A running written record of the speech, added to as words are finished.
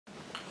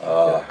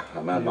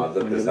मैं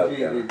माजर के साथ कह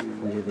रहा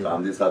हूँ,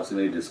 गांधी साहब से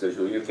मेरी डिस्कशन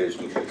हुई है फेस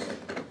टू फेस,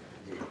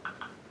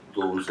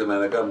 तो उनसे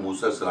मैंने कहा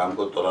मूसा सलाम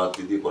को तौरात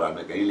दी थी, कुरान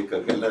में कहीं लिखा,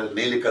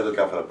 नहीं लिखा तो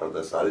क्या फ़र्क पड़ता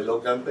है, सारे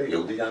लोग जानते हैं,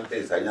 यहूदी जानते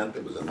हैं, ईसाई जानते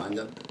हैं, मुसलमान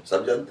जानते हैं,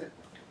 सब जानते हैं,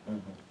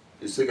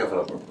 इससे क्या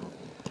फ़र्क पड़ता है।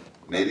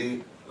 मेरी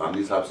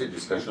गांधी साहब से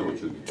डिस्कशन हो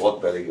चुकी,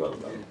 बहुत पहले की बात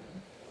बता रहा हूँ,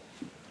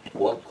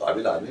 बहुत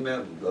काबिल आदमी, मैं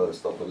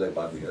अस्तगफुरुल्लाह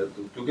बात नहीं कर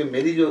रहा, क्योंकि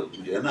मेरी जो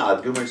है ना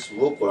आर्ग्यूमेंट्स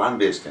वो कुरान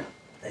बेस्ड हैं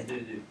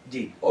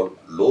जी, और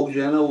लोग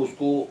जो है ना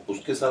उसको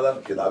उसके साथ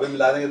आप किताबें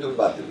मिला देंगे तो फिर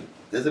बात नहीं।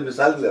 जैसे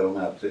मिसाल ले रहा हूँ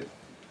मैं आपसे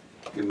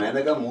कि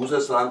मैंने कहा मूसा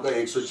सलाम का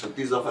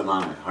 136 दफ़ा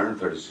नाम है,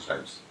 136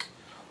 टाइम्स,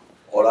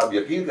 और आप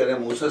यकीन करें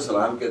मूसा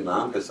सलाम के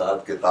नाम के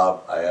साथ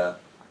किताब आया,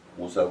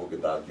 मूसा को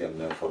किताब दी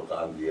हमने,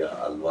 फुरकान दिया,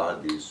 अलवाह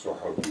दी,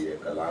 सुहफ दिए,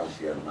 कलाम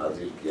दिया,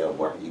 नाजिल किया,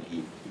 वही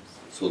की,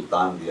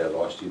 सुल्तान दिया,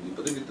 रोशनी दी,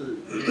 पता नहीं तो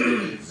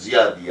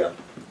जिया दिया।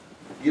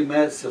 ये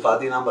मैं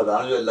सिफाती नाम बता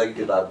रहा हूँ जो अल्लाह की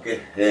किताब के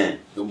हैं,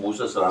 जो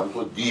मूसा सलाम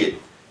को दिए।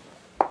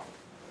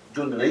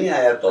 जो नहीं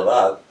आया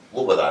तौरात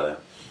वो बता रहे हैं,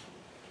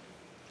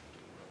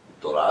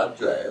 तौरात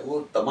जो है वो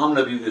तमाम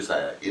नबियों के साथ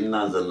आया,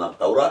 इन्ना ज़लना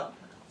तौरात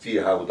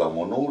फ़ीहा हुदन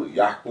व नूर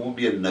यहकुमु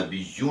बिही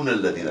नबिय्यून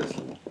अल्लज़ीना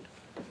अस्लमू,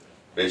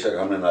 बेशक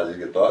हमने नाज़िल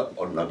किया तौरात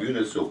और नबियों ने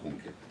इससे हुक्म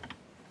किया,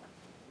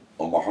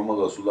 और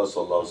मोहम्मद रसूलुल्लाह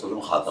सल्लल्लाहु अलैहि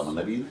वसल्लम खातमुन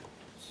नबीय्यीन,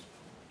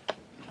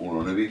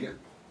 उन्होंने भी किया।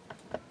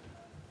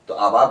 तो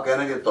अब आप कह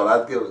रहे हैं कि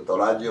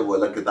तौरात जो वो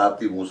अलग किताब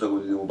थी, मूसा को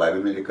वो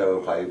बाइबल में लिखा है,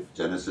 5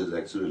 जेनेसिस,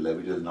 एक्सोडस,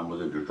 लेविटिकस,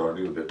 नंबर्स,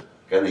 डिट्रोनॉमी,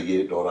 कह रहे हैं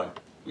ये तौरात,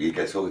 ये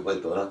कैसे होगी भाई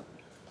तौरात।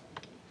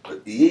 तो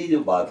ये जो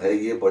बात है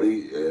ये बड़ी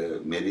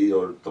मेरी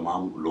और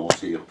तमाम लोगों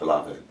से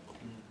इख्तलाफ है।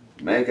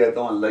 मैं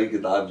कहता हूँ अल्लाह की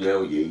किताब जो है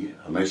वो यही है,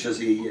 हमेशा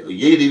से यही है,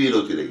 यही रिवील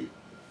होती रही,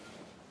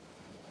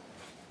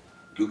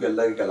 क्योंकि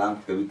अल्लाह के कलाम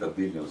कभी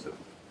तब्दील नहीं हो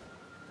सकती।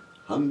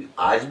 हम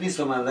आज भी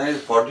समझ रहे हैं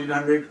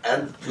 1400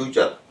 and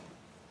future,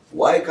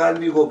 why can't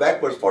we go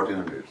backwards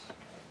 1400s?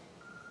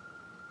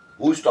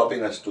 Who is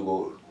stopping us to go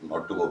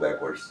not to go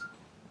backwards?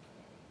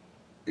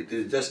 It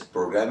is just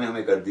programme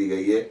हमें कर दी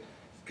गई है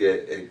कि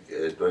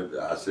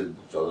आज से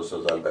 1400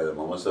 साल पहले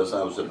मोहम्मद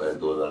सल्लल्लाहु अलैहि वसल्लम, उससे पहले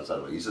 2000 साल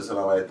पहले ईसा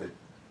सलाम आए थे,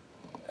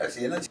 ऐसे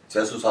ही है ना,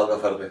 600 साल का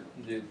फर्क है।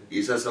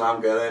 ईसा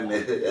सलाम कह रहे हैं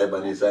मेरे ए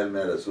बनी इसराइल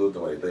मैं रसूल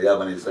तुम्हारी, तो या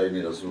बनी इसराइल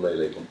मैं रसूलुल्लाह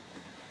अलैकुम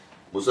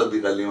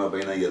मुसद्दिक़न लिमा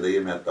बैना यदैहि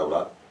मिन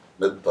तौरात,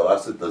 मैं तौरात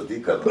से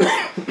तस्दीक कर रहा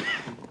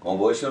हूँ,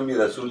 मुबश्शिरन बि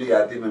रसूलिन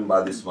याती मिन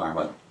बादि इस्मुहु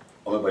अहमद,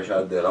 और मैं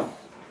बशारत दे रहा हूँ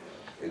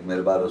एक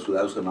मेरे बाद रसूल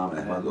है उसका नाम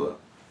अहमद होगा।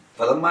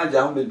 फलम्मा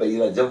जाहूम बिल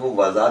बय्यिनात, जब वो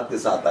वज़ाहत के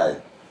साथ आए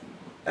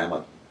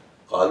अहमद,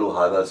 क़ालू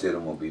हाज़ा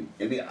सिहरुन मुबीन,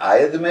 यानी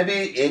आयत में भी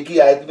एक ही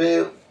आयत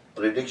में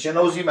प्रेडिक्शन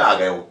है, उसी में आ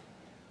गए वो,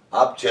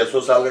 आप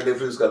 600 साल का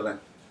डिफरेंस कर रहे हैं।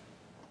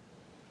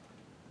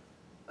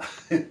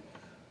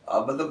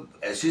 अब मतलब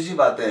ऐसी सी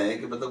बातें हैं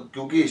कि मतलब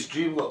क्योंकि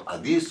हिस्ट्री को,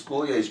 हदीस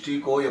को या हिस्ट्री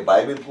को या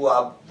बाइबल को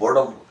आप वर्ड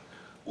ऑफ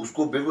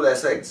उसको बिल्कुल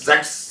ऐसा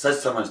एग्जैक्ट सच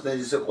समझते हैं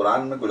जिससे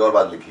कुरान में कुछ और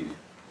बात लिखी है।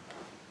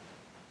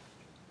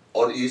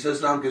 और ईसा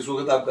इस्लाम किसको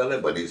खिताब कर रहे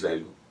हैं? बनी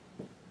इसराइल को,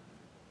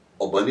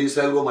 और बनी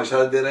इसराइल को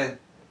मशवरा दे रहे हैं,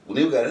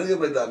 उन्हीं को कह रहे हैं कि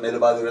भाई मेरे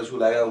बाद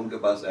रसूल आएगा उनके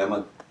पास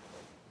अहमद,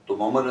 तो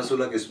मोहम्मद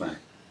रसूल किस में है?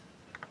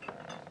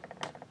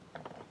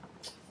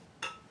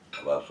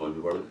 अब आप सोच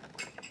भी पड़ो।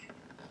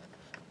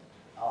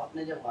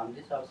 आपने जब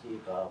गांधी साहब से ये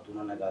कहा तो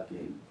उन्होंने कहा कि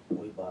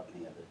कोई बात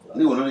नहीं है,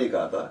 नहीं उन्होंने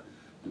कहा था,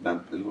 मैं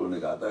बिल्कुल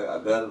उन्होंने कहा था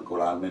अगर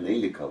कुरान में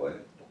नहीं लिखा हुआ है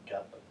तो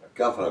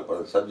क्या फ़र्क पड़ता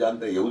है, सब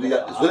जानते हैं,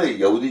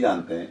 यहूदी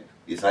जानते हैं,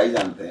 ईसाई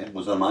जानते हैं,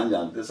 मुसलमान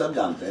जानते हैं, सब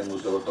जानते हैं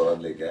मूसा को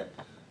तौरात लेके आए,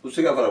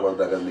 उससे क्या फ़र्क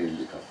पड़ता है अगर नहीं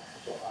लिखा।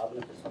 तो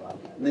आपने तो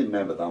सवाल नहीं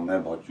मैं बताऊँ,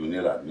 मैं बहुत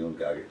जूनियर आदमी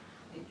उनके आगे,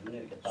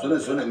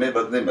 सुने मैं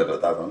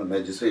बताता हूँ ना,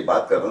 मैं जिससे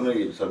बात कर रहा हूँ ना,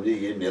 ये समझिए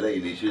ये मेरा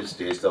इनिशियल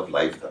स्टेज ऑफ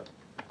लाइफ था।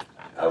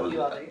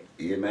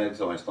 ये मैं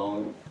समझता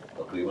हूँ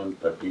तकरीबन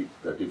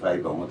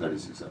 35 कहूँगा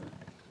 36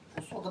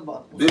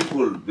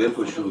 बिल्कुल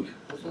बिल्कुल शुरू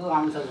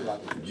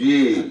जी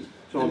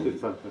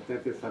 34 साल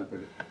 33 साल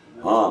पहले।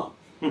 हाँ,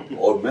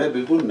 और मैं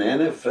बिल्कुल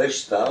नए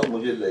फ्रेश था,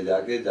 मुझे ले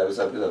जाके जावेद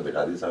साहब के साथ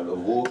बैठा दी साहब,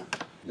 वो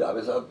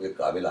जावेद साहब एक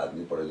काबिल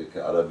आदमी, पढ़े लिखे,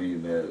 अरबी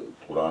में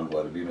कुरान को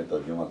अरबी में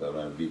तर्जुमा कर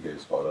रहे हैं, अरबी के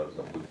स्कॉलर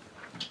सब कुछ।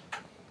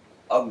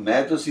 अब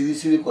मैं तो सीधी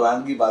सीधी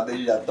कुरान की बातें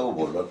जो जाता वो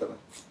बोल रहा था,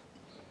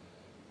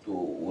 तो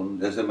उन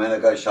जैसे मैंने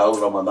कहा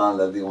शाहरुर रमज़ान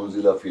लज़ी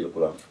उन्ज़िला फ़ीहिल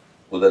कुरान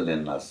हुदल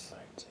लिन्नास,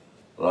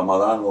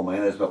 रमज़ान वो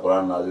महीना इसमें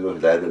कुरान नाज़िल और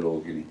हिदायत लोगों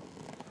की नहीं।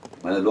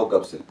 मैंने लोग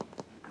कब से,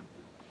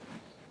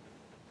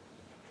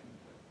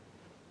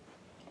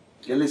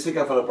 चलिए इससे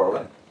क्या फ़र्क पड़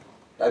रहा है,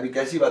 अभी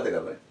कैसी बातें कर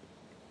रहे हैं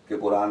कि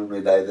कुरान में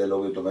हिदायत है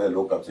लोग, तो मैं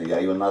लोग कब से, या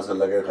युन्नास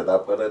अल्लाह के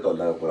खिताब कर रहे हैं तो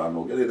अल्लाह का कुरान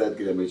हो गया हिदायत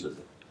की हमेशा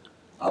से।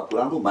 आप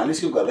कुरान को माइनस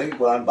क्यों कर रहे हैं कि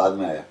कुरान बाद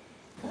में आया?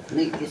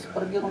 नहीं इस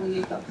पर भी उन्होंने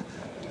ये कहा,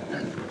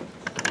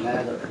 मैं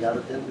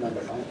ज़्यादातर मैं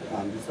बताऊँ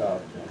गांधी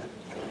साहब जो हैं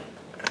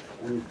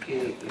उनके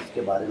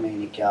इसके बारे में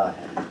इन्हें क्या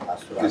है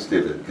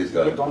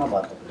ये दोनों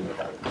बातों पर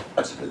बता दें।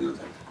 अच्छा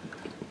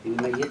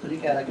मैं ये तो नहीं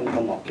कह रहा कि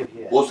उनका मौक़िफ़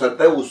ये है, हो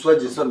सकता है उस वक्त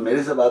जिस वक्त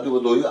मेरे से बात हुई वो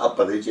दो ही आप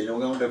पता ही चेंज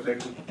होंगे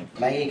डेफिनेटली।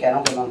 मैं ये कह रहा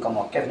हूँ कि मैं उनका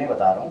मौक़िफ़ नहीं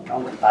बता रहा हूँ, मैं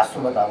उनका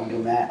तासुर बता रहा हूँ, जो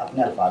मैं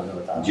अपने अल्फाज में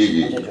बता रहा हूँ। जी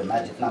जी मुझे जो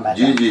मैं जितना मैं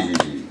जी जी जी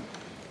जी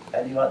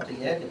पहली बात तो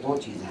ये है कि दो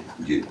चीज़ें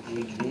हैं जी,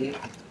 एक ये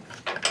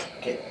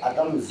कि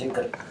अदम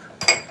ज़िक्र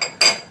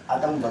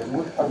अदम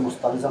वजूद पर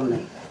मुस्तलज़म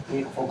नहीं,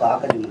 एक फुक़हा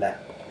का जुमला है।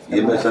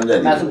 ये मैं समझा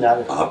नहीं, मैं समझा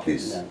देता हूँ।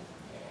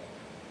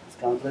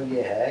 इसका मतलब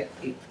ये है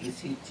कि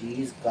किसी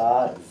चीज़ का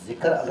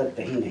जिक्र अगर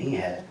कहीं नहीं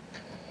है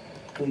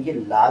तो ये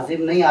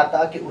लाजिम नहीं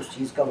आता कि उस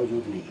चीज़ का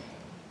वजूद नहीं है।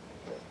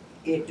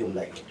 एक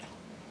जुमला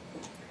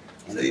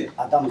ये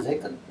अदम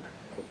जिक्र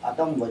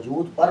अदम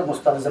वजूद पर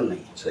मुस्तलज़म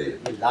नहीं, सही है,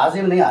 ये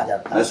लाजिम नहीं आ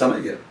जाता, मैं समझ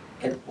गया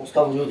कि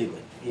उसका वजूद ही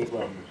कोई। एक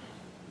बार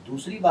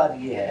दूसरी बात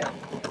ये है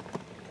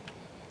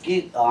कि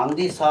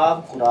गांधी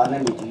साहब कुरान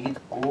मजीद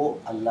को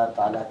अल्लाह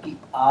ताला की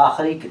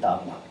आखिरी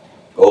किताब मानते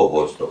हैं।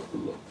 ओह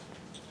अस्तगफिरुल्लाह,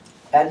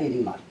 पहली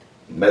नहीं मानते।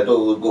 मैं तो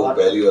उसको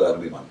पहली और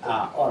आखिरी मानता हूँ।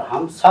 हाँ, और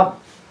हम सब,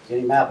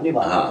 यानी मैं अपनी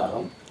बात कर रहा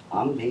हूँ,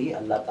 हम भी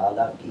अल्लाह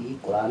ताला की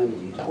कुरान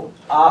मजीद को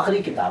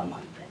आखिरी किताब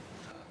मानते हैं।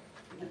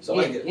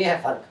 ये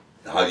है फ़र्क।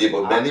 हाँ, ये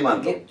मैं नहीं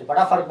मानता, ये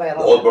बड़ा फ़र्क है,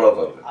 बहुत बड़ा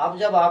फ़र्क है। अब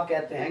जब आप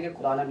कहते हैं कि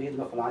कुरान मजीद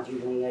में फ़लाँ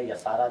चीज़ नहीं है, या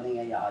सारा नहीं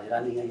है, या हाजरा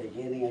नहीं है, या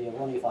ये नहीं है, या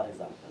वो नहीं, फॉर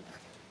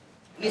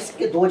एग्जाम्पल,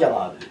 इसके दो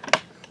जवाब हैं।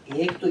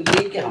 एक तो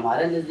ये कि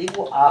हमारे नज़दीक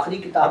वो आखिरी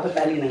किताब है,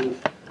 पहली नहीं,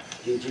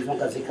 जिन चीज़ों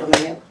का जिक्र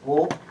नहीं है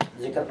वो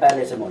जिक्र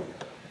पहले से मौजूद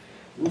है।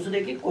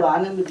 दूसरे की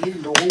कुरान मजीद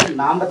लोगों के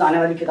नाम बताने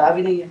वाली किताब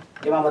ही नहीं है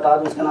कि मैं बता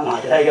दूँ उसका नाम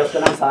हाजरा है या उसका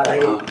नाम सारा है।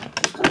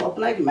 उसका तो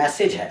अपना एक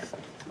मैसेज है,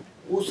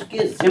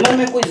 उसके ज़िम्मे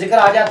में कोई जिक्र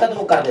आ जाता है तो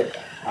वो कर देता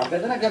है। आप कहते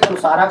हैं ना कि अगर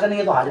सारा का नहीं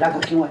है तो हाजरा का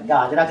क्यों है, या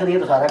हाजरा का नहीं है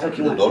तो सारा का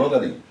क्यों है, दोनों का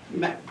नहीं,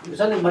 मैं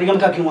मिसाल मरियम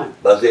का क्यों है,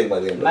 बस एक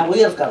मरियम, मैं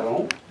वही अर्ज़ कर रहा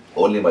हूँ,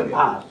 ओनली मरियम।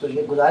 हाँ, तो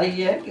ये गुजारिश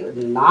ये है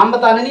कि नाम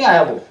बताने नहीं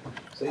आया वो।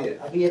 सही है।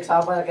 अभी एक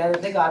साहब कह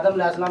रहे थे कि आदम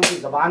अलैहिस्सलाम की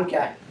ज़बान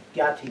क्या है,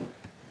 क्या थी,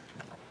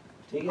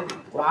 ठीक है,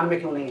 कुरान में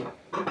क्यों नहीं है,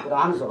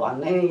 कुरान ज़बान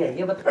नहीं है,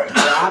 ये बता,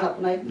 कुरान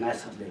अपना एक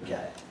मैसेज लेके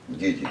आया है,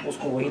 जी जी,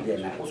 उसको वही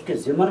देना है। उसके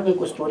ज़िम्मन में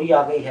कोई स्टोरी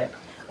आ गई है,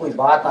 कोई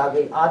बात आ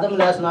गई, आदम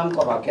अलैहिस्सलाम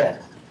का वाक़या है,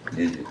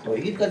 जी जी,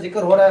 तौहीद का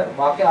जिक्र हो रहा है,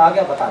 वाक़या आ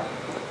गया, बता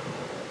दिया,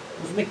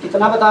 उसमें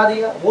कितना बता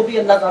दिया वो भी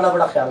अल्लाह ताला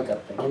बड़ा ख्याल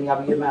करते हैं। यानी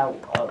अब ये मैं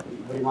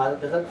बड़ी माजरत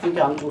के साथ, क्योंकि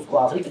हम उसको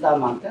आखिरी किताब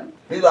मानते हैं।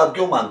 नहीं तो आप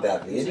क्यों मानते हैं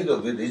आखिरी, ये भी तो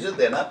रीजन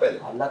देना पहले।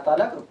 अल्लाह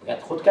ताला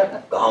खुद कहता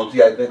है, कहाँ उसी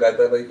आयत में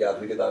कहता है भाई कि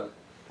आखिरी किताब है,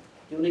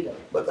 क्यों नहीं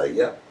कहता,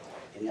 बताइए आप।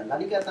 यानी अल्लाह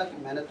नहीं कहता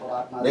कि मैंने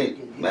तौरात नहीं,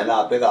 मैंने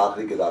आपने कहा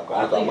आखिरी किताब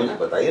कहा, तो मुझे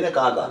बताइए ना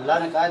कहाँ कहा। अल्लाह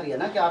ने कहा दिया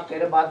ना कि आप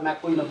तेरे बाद मैं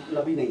कोई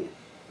नबी नहीं है,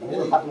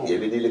 ये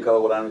भी नहीं लिखा हुआ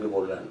कुरान में,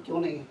 बोल रहे हैं। क्यों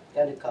नहीं,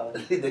 क्या लिखा हुआ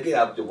है? देखिए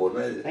आप जो बोल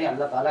रहे हैं, नहीं,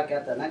 अल्लाह ताला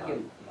कहता है ना कि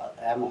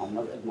ए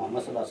मोहम्मद सल्लल्लाहु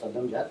अलैहि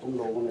वसल्लम जो है तुम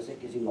लोगों में से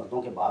किसी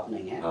मर्दों के बाप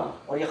नहीं है,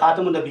 और ये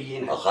खातमुन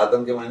नबिय्यीन है।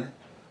 खातम के माने,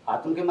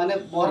 खातम के माने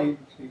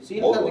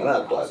सील मोहर कर ना, दिया,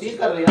 तो सील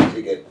कर दिया,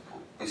 ठीक है।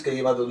 इसका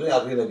ये बात होती है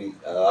आखिरी नबी,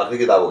 आखिरी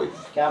किताब हो गई,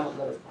 क्या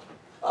मतलब,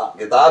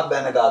 किताब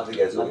मैंने कहा आखिरी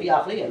कैसे नबी हुई?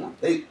 आखिरी है ना,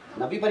 नहीं,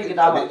 नबी पर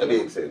किताब अभी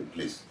एक सेकंड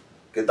प्लीज,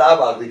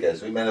 किताब आखिरी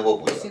कैसे हुई मैंने वो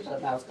इसी पूछा। तरह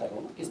मैं अर्ज कर रहा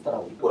हूँ किस तरह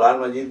हुई। कुरान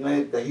मजीद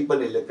में कहीं पर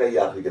नहीं लिखा ये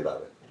आखिरी किताब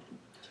है।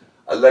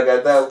 अल्लाह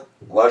कहता है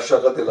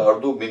वाशक़तिल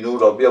अर्दु मिन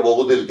नूर रब्बिहा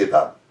वगुदिल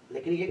किताब,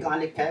 लेकिन ये कहाँ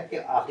लिखा है कि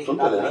आखिरी सुन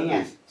तो किताब लेना, नहीं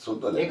है, सुन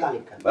तो ये लेना, कहाँ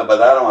लिखा है, मैं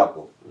बता रहा हूँ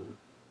आपको।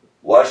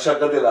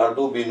 वाशक़तिल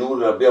अर्दु मिन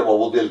नूर रब्बिहा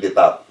वगुदिल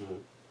किताब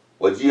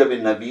वजीअ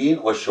बिन नबीय्यीन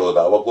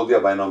वशुहदा वक़ुदिया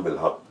बैनहुम बिल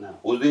हक़।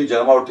 उस दिन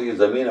जमा उठेगी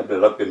जमीन अपने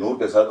रब के नूर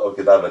के साथ और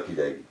किताब रखी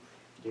जाएगी,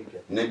 ठीक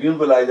है, नबियों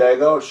को लाया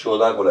जाएगा और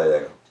शुहदा को लाया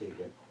जाएगा, ठीक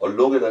है, और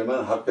लोगों के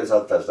दरमियान हक के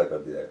साथ फैसला कर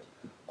दिया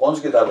जाएगा। कौन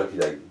सी किताब रखी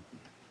जाएगी?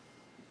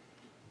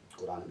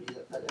 कुरान में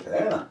रखा जाएगा,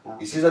 है ना, हाँ।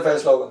 इसी से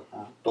फैसला होगा।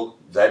 हाँ। तो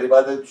जाहिर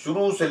बात है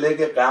शुरू से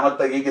लेके क़यामत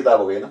तक ये किताब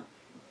हो गई ना।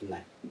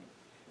 नहीं,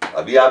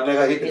 अभी आपने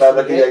कहा ये किताब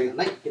रखी जाएगी,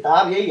 नहीं,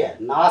 किताब यही है,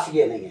 नास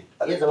ये नहीं है,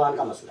 ये ज़बान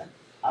का मसला है।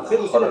 अब फिर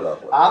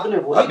आपने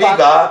वही अभी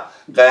कहा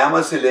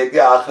क़यामत से लेके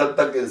आखिर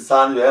तक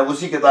इंसान जो है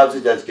उसी किताब से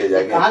जज किए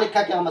जाएंगे। कहाँ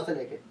लिखा क़यामत से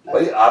लेके?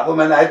 भाई आपको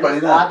मैंने आयत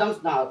पढ़ी ना, आदम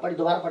ना पढ़ी,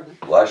 दोबारा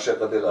पढ़ना।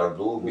 वाशक़तिल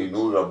अर्दु मिन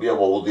नूर रब्बिहा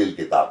ववुदिल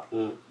किताब,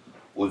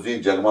 उस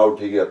दिन जगमा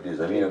उठेगी अपनी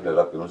जमीन अपने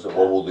रब के नूर से,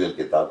 ववुदिल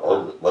किताब,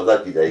 और वज़ा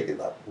की जाएगी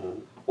किताब।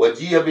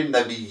 वजीअ बिन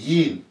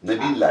नबिय्यीन,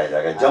 नबी लाया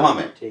जाएगा जमा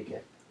में, ठीक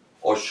है,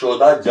 और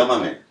शुहदा जमा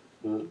में,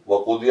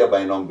 वक़ुदिया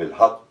बैनहुम बिल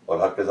हक़,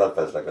 और हक के साथ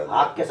फैसला कर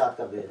दिया, हक के साथ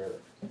कर दिया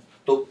जाएगा।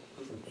 तो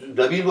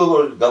नबी को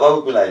गवाह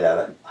को बुलाया जा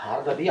रहा है।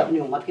 हर नबी अपनी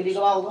उम्मत के लिए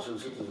गवाह होगा,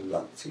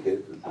 ठीक है,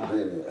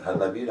 हर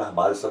नबी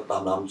हमारे सब,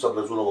 हम सब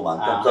रसूलों को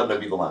मानते हैं, हम सब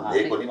नबी को मानते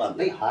हैं, एक को नहीं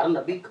मानते। नहीं, हर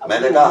नबी,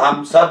 मैंने कहा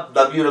हम सब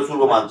नबी रसूल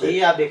को मानते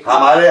हैं,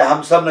 हमारे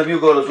हम सब नबी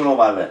को रसूल को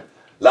मान रहे हैं।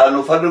 ला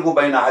नुफर्रिकु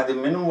बैन अहदिम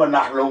मिनहुम व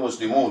नहनु लहु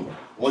मुस्लिमून,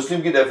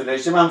 मुस्लिम की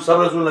डेफिनेशन में हम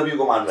सब रसूल नबी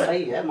को मान रहे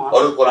हैं,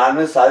 और कुरान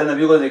में सारे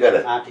नबी को जिक्र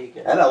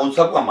है ना, उन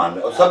सबको मान रहे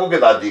हैं, और सबको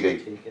किताब दी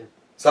गई,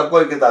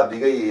 सबको एक किताब दी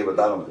गई, ये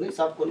बता रहा हूँ मैं।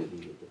 सबको नहीं दी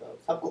गई किताब,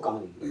 सबको कहाँ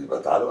दी गई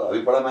बता रहा हूँ,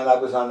 अभी पढ़ा मैंने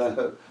आपके सामने,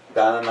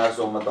 काना नास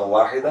उम्मतन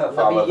वाहिदा,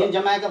 नबिय्यीन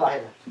जमा है का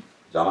वाहिद है,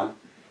 जमा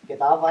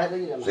किताब वाहिद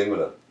है, जमा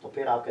सिंगुलर, तो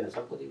फिर आप कहने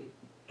सबको दी गई,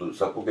 तो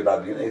सबको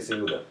किताब दी ना, एक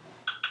सिंगुलर,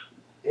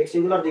 एक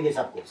सिंगुलर दी गई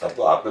सबको,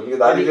 सबको। आपको भी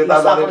किताब दी,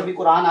 पर भी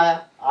कुरान आया,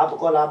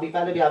 आपको अभी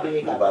पहले भी आपने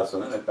ये कहा, बात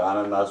सुने ना,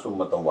 काना नास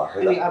उम्मतन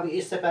वाहिदा, अभी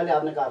इससे पहले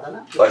आपने कहा था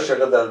ना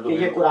वाशक़तिल अर्दु, कि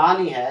ये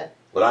कुरान ही है,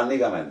 कुरान नहीं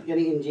कहा मैंने,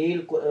 यानी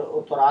इंजील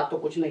तौरात तो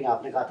कुछ नहीं,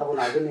 आपने कहा था वो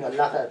नाज़िल नहीं,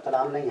 अल्लाह का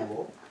कलाम नहीं है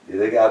वो। ये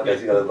देखिए आप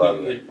कैसी गलत बात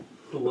है।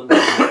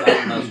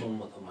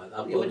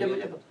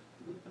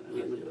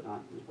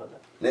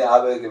 नहीं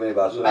आप एक मेरी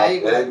बात सुनो,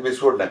 एक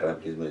मिसकोट ना करें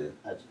प्लीज मुझे,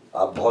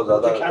 आप बहुत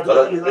ज्यादा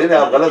गलत, नहीं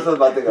आप गलत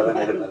बातें कर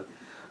रहे हैं।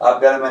 आप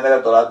कह रहे हैं मैंने कहा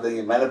तौरात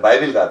नहीं, मैंने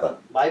बाइबल कहा था।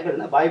 बाइबल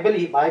ना, बाइबल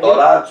ही, बाइबल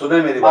तौरात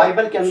सुने मेरी बात,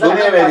 बाइबल के अंदर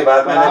सुनिए मेरी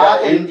बात, मैंने कहा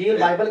इंजील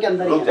बाइबल के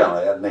अंदर रुक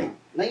जाओ यार, नहीं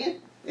नहीं है।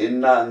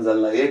 इन्ना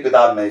अंज़लना, ये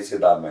किताब में, इस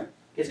किताब में,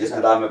 जिस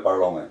किताब में पढ़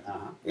रहा हूँ मैं,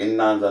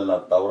 इन्ना अंज़लना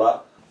तौरा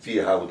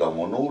फीहा हुदन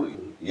व नूर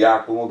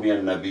यहकुमु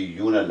बिहन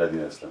नबिय्यून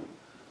अल्लज़ीना अस्लमू,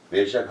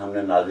 बेशक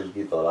हमने नाजिल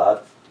की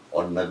तौरात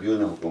और नबियों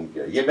ने हुक्म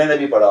किया। ये मैंने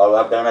भी पढ़ा, और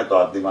आप कह रहे हैं मैं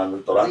तौरात नहीं मान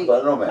रहा, तौरात पढ़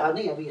रहा हूँ मैं।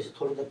 नहीं, अभी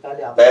थोड़ी देर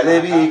पहले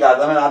भी यही कहा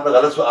था मैंने, आपने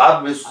गलत,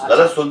 आप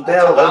गलत सुनते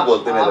हैं और गलत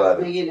बोलते हैं मेरे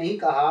बारे में। ये नहीं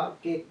कहा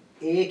कि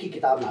एक ही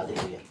किताब नाजिल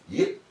हुई है,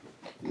 ये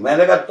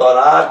मैंने कहा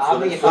तौरात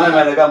सुने,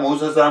 मैंने कहा मूसा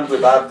अलैहिस्सलाम को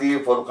किताब दी,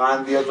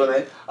 फुरकान दिया,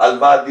 सुने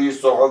अल्फा दी,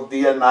 सुहफ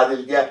दिया,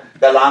 नाजिल किया,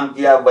 कलाम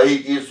किया, वही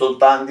की,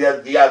 सुल्तान दिया,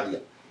 दिया,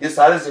 ये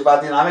सारे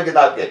सिफाती नाम है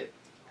किताब के।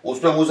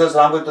 उसमें मूसा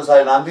अलैहिस्सलाम को इतने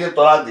सारे नाम दिए,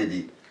 तौरात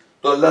दी।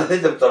 तो अल्लाह ने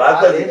जब तौरात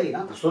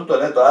का सुन तो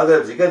नहीं, तौरात का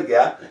जिक्र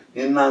किया,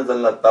 इन्ना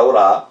अंज़लना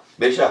तौरा,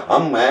 बेशक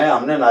हम हैं,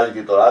 हमने नाजिल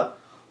की तौरात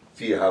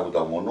फीहा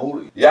हुदन व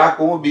नूर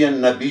यहकुमु बिहन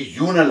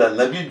नबिय्यून,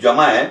 नबी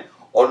जमा है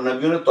और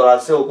नबियों ने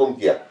तौरात से हुक्म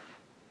किया।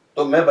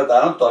 तो मैं बता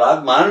रहा हूँ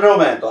तौरात मान रहा हूँ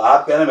मैं, तो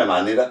आप कह रहे हैं मैं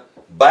मान नहीं रहा।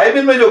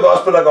 बाइबल में जो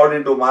gospel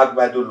according to mark,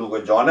 Matthew, look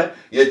और जॉन है,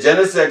 ये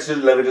जेनेसिस,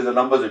 एक्सोडस, लेविटिकस,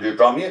 नंबर्स,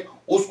 ड्यूटोनॉमी है,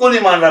 उसको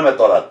नहीं मान रहा मैं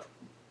तौरात।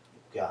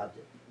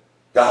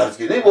 क्या हर्ज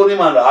की नहीं, वो नहीं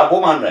मान रहा, आप वो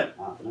मान रहे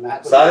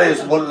हैं। सारे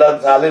इसमुल्लाह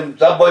सालिम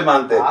सब वही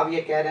मानते हैं। आप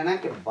ये कह रहे हैं ना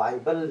कि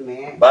बाइबल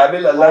में,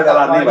 बाइबल अल्लाह का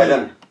कलाम नहीं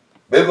भाईजान,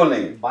 बिल्कुल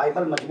नहीं है।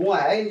 बाइबल मजमुआ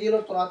है इंजील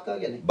और तौरात का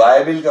या नहीं?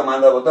 बाइबल का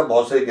मतलब होता है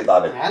बहुत सारी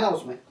किताबें है ना,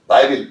 उसमें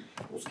बाइबल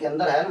उसके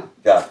अंदर है ना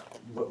क्या,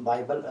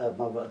 बाइबल,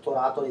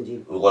 तौरात और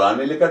इंजील। कुरान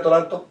नहीं लिखा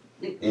तौरात, तो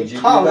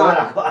इंजील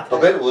तो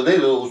फिर वो नहीं,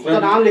 उसमें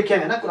नाम लिखे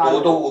हैं ना कुरान, वो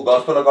तो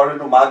gospel according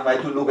to mark,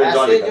 Matthew, look and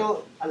John लिखा।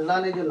 जो अल्लाह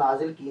ने जो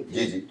नाजिल की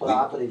थी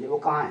तौरात और इंजील, वो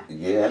कहाँ है?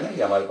 ये है ना,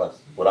 ये हमारे पास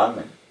कुरान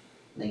में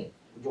नहीं,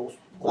 जो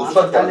उस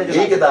वक्त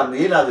यही किताब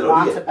नहीं नाजिल हो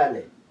रही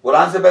है,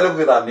 कुरान से पहले कोई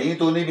किताब नहीं,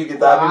 तो नहीं भी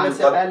किताब में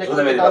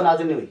सुने मेरी बात,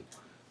 नाजिल नहीं हुई।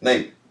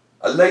 नहीं,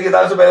 अल्लाह की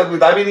किताब से पहले कोई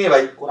किताब ही नहीं है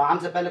भाई। कुरान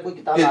से पहले कोई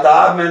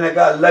किताब मैंने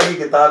कहा अल्लाह की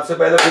किताब से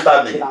पहले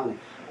किताब नहीं है।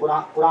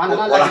 कुरान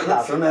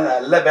सुने,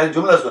 अल्लाह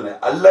जुमला सुने,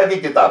 अल्लाह की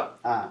किताब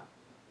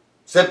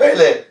से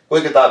पहले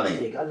कोई किताब नहीं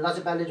है। अल्लाह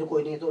से पहले जो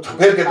कोई नहीं, तो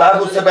फिर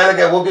किताब उससे पहले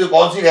क्या, वो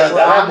कौन सी कहना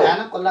चाह रहे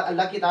हैं?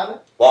 अल्लाह की किताब है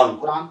कौन?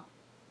 कुरान।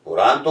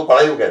 कुरान तो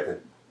पढ़ाई को कहते हैं।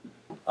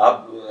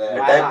 आप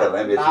अटैक कर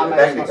रहे हैं, बेसिकली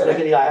अटैक नहीं कर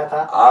रहे।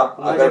 आप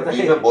अगर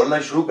बीच में बोलना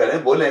शुरू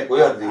करें, बोले,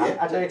 कोई हर्ज नहीं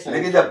है,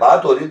 लेकिन जब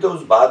बात हो रही तो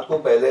उस बात को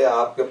पहले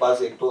आपके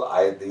पास एक तो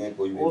आयत नहीं है,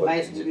 कोई भी मैं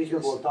इस बीच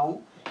में बोलता हूँ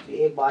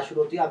कि एक बात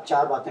शुरू होती है, आप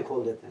चार बातें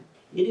खोल देते हैं।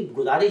 यानी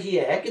गुजारिश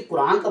ये है कि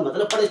कुरान का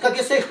मतलब पढ़, इसका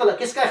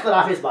किसका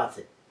इख्तिलाफ है इस बात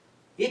से?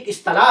 एक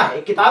इस्तिलाह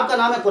है, किताब का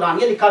नाम है कुरान,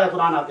 ये लिखा हुआ है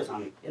कुरान आपके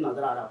सामने, ये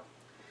नजर आ रहा है।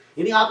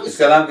 यानी आप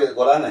इसका नाम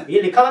कुरान है,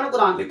 ये लिखा हुआ ना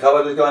कुरान, लिखा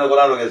हुआ, तो इसका मतलब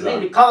कुरान हो गया। नहीं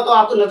लिखा हुआ तो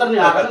आपको नजर नहीं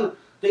आ रहा ना,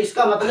 तो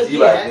इसका मतलब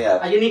ये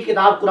है यानी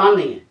किताब कुरान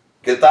नहीं है।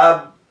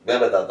 किताब मैं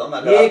बताता हूँ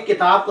ना, ये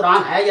किताब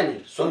कुरान है या नहीं?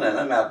 सुन है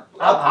ना, मैं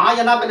आप हाँ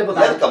या ना पहले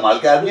बता दो। कमाल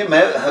के आदमी,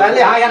 मैं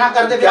पहले हाँ या ना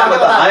कर दे, क्या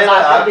बता,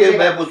 आपके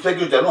मैं मुझसे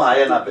क्यों चलूं हाँ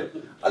या ना पे?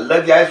 अल्लाह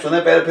की आयत सुने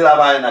पहले, फिर आप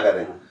हाँ या ना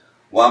करें।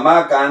 वमा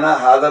काना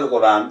हादल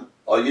कुरान,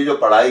 और ये जो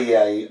पढ़ाई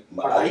है,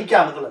 पढ़ाई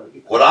क्या मतलब?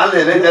 कुरान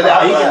ले ले, चले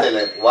आप कुरान ले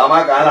ले।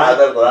 वमा काना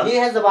हादल कुरान, ये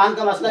है ज़बान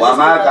का मसला।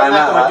 वमा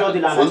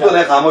काना, सुन तो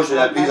नहीं, खामोश हो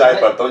जाए प्लीज,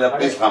 आयत पढ़ता हूँ,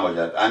 प्लीज खामोश हो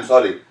जाए, आई एम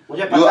सॉरी,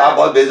 जो आप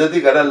बहुत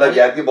बेइज्जती कर रहे हैं, अल्लाह की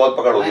आयत की बहुत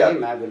पकड़ हो गया।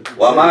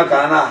 वमा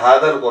काना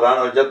हादल कुरान,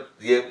 और जब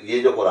ये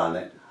जो कुरान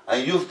है,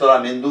 अय्युफ्तरा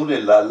मिन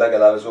दूनिल्लाह, अल्लाह के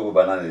अलावा इसको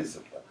बना नहीं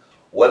सकता,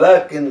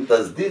 वलाकिन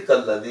तस्दीक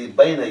अल्लज़ी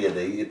बैन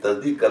यदैहि, ये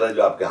तस्दीक कर रहा है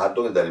जो आपके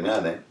हाथों के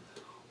दरमियान है,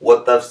 वो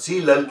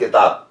तफसील अल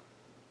किताब,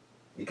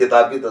 ये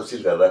किताब की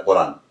तफसील कर रहा है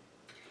कुरान।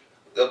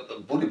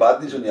 पूरी बात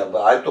नहीं सुनी आपको,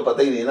 आज तो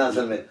पता ही नहीं ना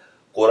असल में।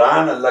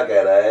 कुरान अल्लाह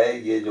कह रहा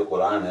है, ये जो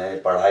कुरान है,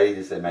 पढ़ाई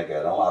जिसे मैं कह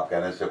रहा हूँ, आप कह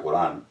रहे हैं इससे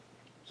कुरान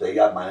सही,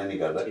 आप माने नहीं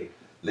कर रहे,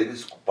 लेकिन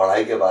इस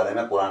पढ़ाई के बारे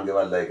में कुरान के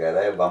बाद अल्लाह कह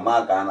रहा है, वमा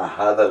काना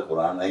हादल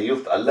कुरान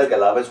अय्युफ्त, अल्लाह के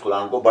अलावा इस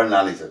कुरान को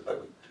बढ़ना नहीं सकता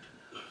कोई,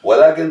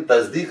 वलाकिन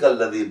तस्दीक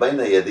अल्लज़ी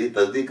बैन यदैहि,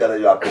 तस्दीक कर रहा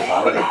है जो आपके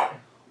सामने,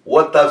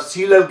 वह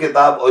तफसील अल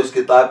किताब, और इस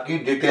किताब की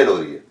डिटेल हो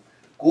रही है।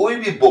 कोई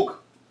भी बुक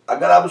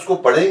अगर आप उसको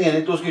पढ़ेंगे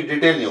नहीं तो उसकी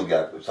डिटेल नहीं होगी,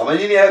 आपको समझ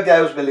ही नहीं आएगा क्या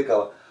है उसमें लिखा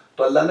हुआ।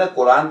 तो अल्लाह ने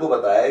कुरान को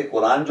बताया है,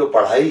 कुरान जो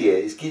पढ़ाई है,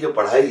 इसकी जो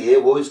पढ़ाई है,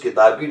 वो इस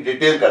किताब की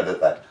डिटेल कर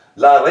देता है,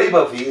 ला रईब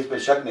फीह, इसमें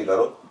शक नहीं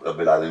करो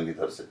रब्बिल आलमीन की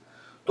तरफ से।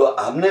 तो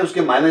हमने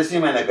उसके मायने इसी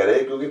मायने करे,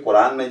 क्योंकि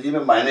कुरान में जी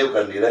में मायने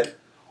कर नहीं रहे,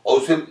 और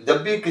उससे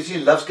जब भी किसी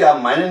लफ्ज के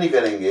आप मायने नहीं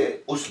करेंगे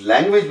उस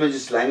लैंग्वेज में,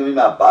 जिस लैंग्वेज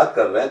में आप बात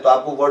कर रहे हैं, तो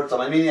आपको वर्ड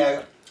समझ में नहीं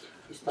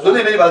आएगा।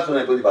 सुनिए मेरी बात,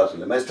 सुनिए पूरी बात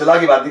सुनिए, मैं इस्तिलाह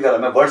की बात नहीं कर रहा,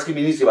 मैं वर्ड्स की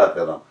मीनिंग की बात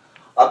कर रहा हूँ।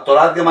 अब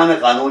तौरात के मायने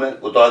कानून है,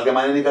 वो तौरात के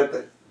मायने नहीं करते,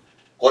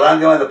 कुरान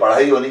के मायने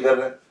पढ़ाई वो नहीं कर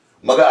रहे,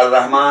 मगर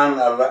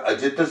अर्रहमान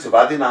जितने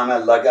सिफाती नाम है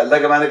अल्लाह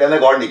के मायने कहने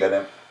गौर नहीं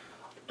करें।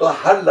 तो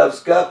हर लफ्ज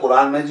का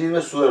कुरान में जी में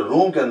सूरह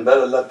रूम के अंदर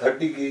अल्लाह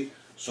 30 की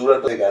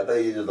सूरत में कहता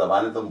है, ये जो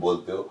ज़बानें तुम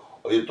बोलते हो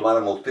और ये तुम्हारा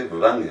मुख्तलिफ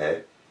रंग है,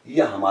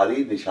 ये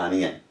हमारी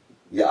निशानियाँ हैं,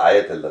 ये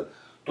आयत है अल्लाह।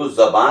 तो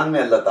ज़बान में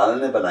अल्लाह ताला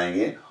ने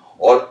बनाएंगे,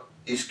 और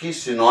इसकी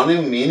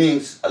सिनोनिम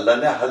मीनिंग्स अल्लाह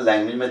ने हर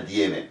लैंग्वेज में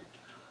दिए हैं।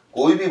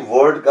 कोई भी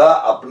वर्ड का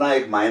अपना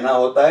एक मायना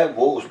होता है,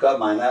 वो उसका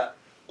मायना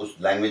उस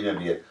लैंग्वेज में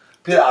भी है।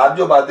 फिर आप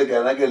जो बातें कह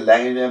रहे हैं कि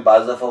लैंग्वेज में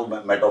बाज़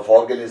दफ़ा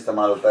मेटाफोर के लिए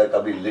इस्तेमाल होता है,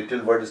 कभी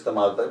लिटिल वर्ड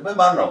इस्तेमाल होता है, मैं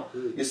मान रहा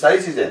हूँ ये सारी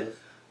चीज़ें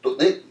तो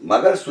नहीं,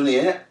 मगर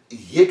सुनिए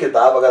ये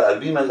किताब अगर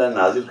अरबी में अल्लाह ने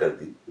नाजिल कर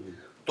दी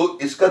तो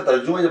इसका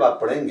तर्जुमा जब आप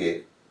पढ़ेंगे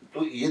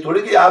तो ये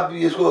थोड़ी कि आप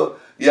इसको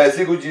या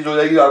ऐसी कोई चीज़ हो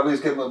जाएगी आपको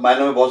इसके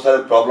मायने में बहुत सारे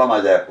प्रॉब्लम आ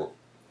जाए आपको।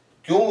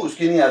 क्यों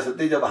उसकी नहीं आ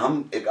सकती? जब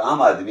हम एक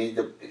आम आदमी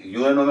जब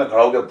यूएनओ में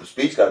खड़ा होकर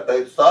स्पीच करता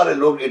है, सारे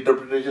लोग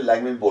इंटरप्रिटेशन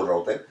लैंग्वेज बोल रहे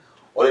होते हैं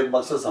और एक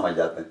मकसद समझ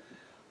जाते हैं।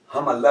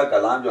 हम अल्लाह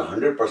कलाम जो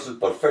 100%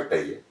 परफेक्ट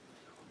है, ये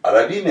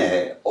अरबी में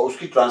है और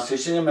उसकी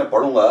ट्रांसलेशन में मैं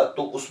पढ़ूंगा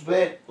तो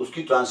उसमें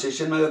उसकी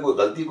ट्रांसलेशन में अगर कोई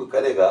गलती कोई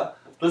करेगा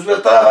तो उसमें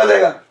इख्तलाफ आ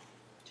जाएगा,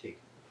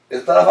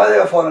 इख्तलाफ आ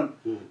जाएगा फौरन।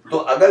 तो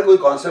अगर कोई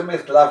कॉन्सेप्ट में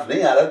इख्तलाफ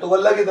नहीं आ रहा है तो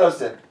अल्लाह की तरफ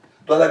से,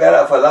 तो अल्लाह कह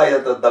रहा है फला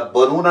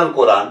यतदब्बरून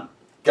अल-कुरान,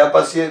 क्या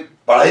बस ये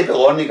पढ़ाई पे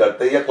गौर नहीं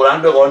करते या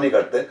कुरान पे गौर नहीं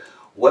करते?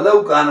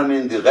 वलौ कान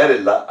मिन इंदि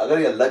गैरिल्लाह, अगर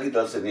ये अल्लाह की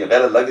तरफ से नहीं,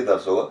 गैर अल्लाह की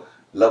तरफ से होगा,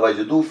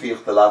 लवजदू फी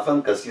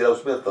इख्तिलाफन कसीरा,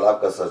 उसमें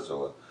इख्तिलाफ कसरत से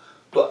होगा।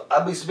 तो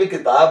अब इसमें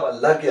किताब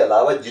अल्लाह के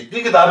अलावा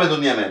जितनी किताबें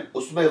दुनिया में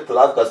उसमें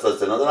इख्तिलाफ कसरत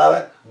से नजर आ रहा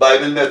है।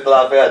 बाइबल में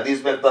इख्तिलाफ है,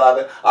 हदीस में इख्तिलाफ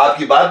है,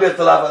 आपकी बात में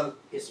इख्तिलाफ है,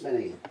 इसमें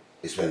नहीं है,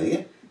 इसमें नहीं है।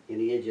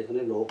 यानी ये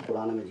जितने लोग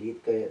कुरान मजीद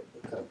के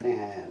करते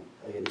हैं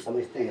यानी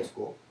समझते हैं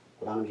इसको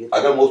कुरान मजीद,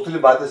 अगर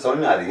मुख्तलिफ बातें समझ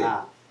में आ रही है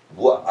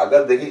वो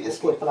अगर देखिए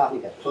इसको इख्तिलाफ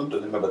नहीं करते। सुन तो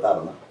मैं बता रहा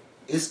हूँ ना,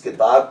 इस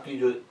किताब की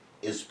जो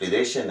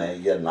इंस्पिरेशन है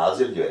या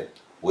नाजिल जो है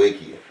वो एक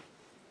ही है।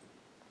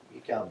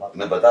 ये क्या बात,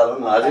 मैं बता रहा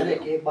हूँ नाजिल,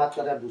 एक बात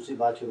कर रहा है दूसरी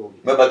बात शुरू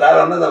होगी। मैं बता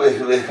रहा हूँ ना,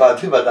 तब एक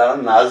बात ही बता रहा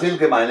हूँ। नाजिल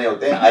के मायने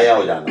होते हैं आया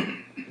हो जाना।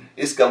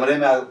 इस कमरे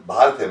में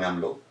बाहर थे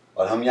हम लोग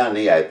और हम यहाँ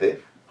नहीं आए थे,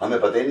 हमें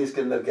पता ही नहीं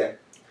इसके अंदर क्या है।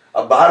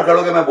 अब बाहर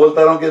खड़ो के मैं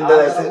बोलता रहा हूँ कि अंदर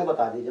ऐसे, वो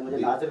बता दीजिए मुझे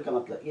नाजिल का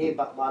मतलब, ये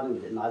बाद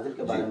में नाजिल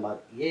के बारे में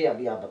बात, ये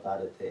अभी आप बता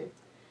रहे थे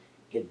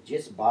कि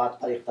जिस बात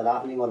पर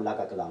इख्तलाफ नहीं वो अल्लाह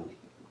का कलाम नहीं।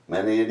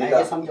 मैंने ये नहीं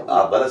कहा,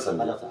 आप गलत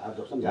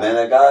समझे।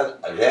 मैंने कहा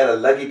गैर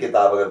अल्लाह की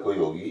किताब अगर कोई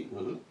होगी,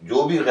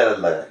 जो भी गैर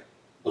अल्लाह है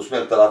उसमें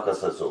इख्तलाफ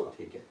कसरत से होगा।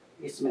 ठीक है,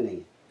 इसमें नहीं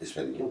है,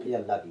 इसमें नहीं, क्योंकि ये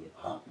अल्लाह की है।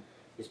 हाँ,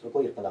 इसमें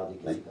कोई इख्तलाफ नहीं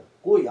किसी का,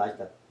 कोई आज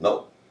तक नो,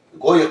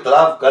 कोई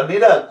इख्तलाफ कर नहीं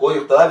रहा, कोई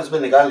इख्तलाफ इसमें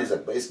निकाल नहीं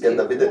सकता। इसके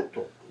अंदर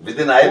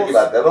विदिन आयत की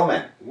बात कर रहा हूँ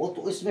मैं। वो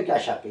तो इसमें क्या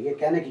शक है, ये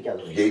कहने की क्या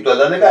जरूरत है? यही तो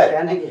अल्लाह ने कहा है,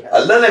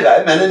 अल्लाह ने कहा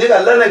है, मैंने नहीं कहा,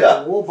 अल्लाह ने कहा।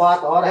 वो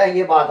बात और है,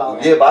 ये बात और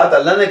है। ये बात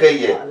अल्लाह ने कही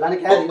है, अल्लाह ने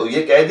कह दी, तो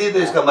ये कह दी, तो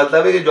इसका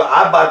मतलब है कि जो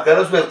आप बात कर रहे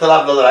हैं उसमें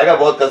इख्तलाफ नजर आएगा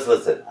बहुत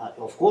कसरत से,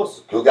 ऑफ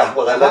कोर्स, क्योंकि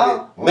आपको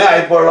मैं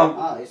आयत पढ़ रहा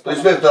हूँ तो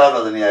इसमें इख्तलाफ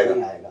नजर नहीं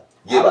आएगा।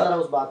 ये बात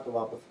उस बात पे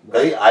वापस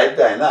कहीं आयत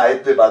पे है ना,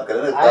 आयत पे बात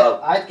करें ना,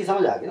 आयत की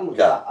समझ आ गई ना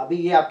मुझे। अभी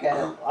ये आप कह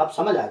रहे हो, आप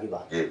समझ आ गई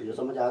बात, जो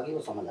समझ आ गई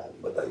वो समझ आ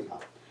गई। बताइए।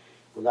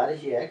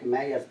 गुजारिश ये है कि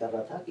मैं ये अर्ज कर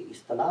रहा था कि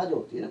इस्तिलाह जो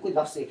होती है ना, कोई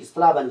लफ्ज़ एक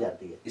इस्तिलाह बन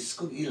जाती है।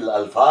 इसको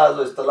अल्फाज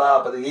और इस्तिलाह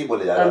पता यही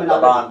बोले जा रहे हैं,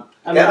 ज़बान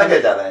कहना क्या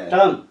चाह रहे हैं,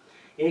 टर्म।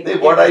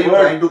 एक what are you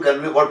trying to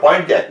convey, what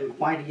point क्या है?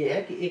 पॉइंट ये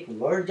है कि एक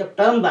वर्ड जब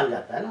टर्म बन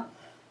जाता है ना,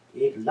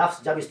 एक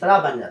लफ्ज़ जब इस्तिलाह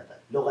बन जाता है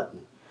लुगत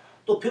में,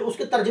 तो फिर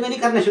उसके तर्जमे नहीं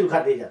करने शुरू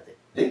कर दिए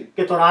जाते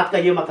कि तौरात का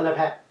ये मतलब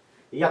है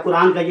या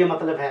कुरान का ये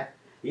मतलब है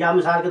या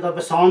मिसाल के तौर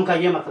पे सौम का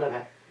ये मतलब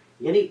है।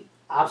 यानी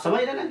आप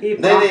समझ रहे ना कि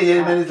नहीं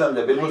ये मैं नहीं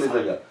समझा, बिल्कुल नहीं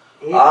समझा।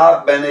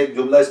 आप मैंने एक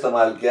जुमला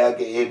इस्तेमाल किया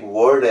कि एक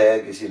वर्ड है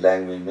किसी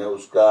लैंग्वेज में,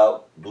 उसका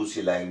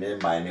दूसरी लैंग्वेज में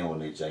मायने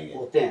होने चाहिए,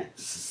 होते हैं,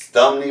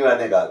 टर्म नहीं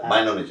मायने का,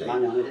 मायने होने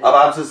चाहिए। अब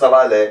आपसे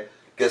सवाल है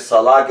कि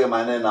सलाह के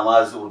मायने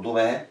नमाज उर्दू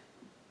में है,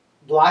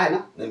 दुआ है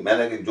ना? नहीं,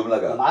 मैंने एक जुमला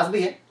कहा नमाज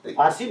भी है,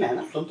 फारसी में है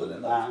ना? सुन तो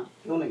लेना,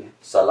 क्यों नहीं है?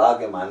 सलाह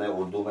के मायने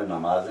उर्दू में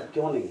नमाज है,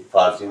 क्यों नहीं है?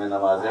 फारसी में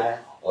नमाज है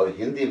और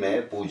हिंदी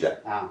में पूजा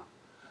है।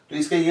 तो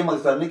इसका ये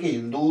मतलब नहीं कि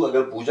हिंदू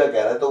अगर पूजा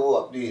कह रहा है तो वो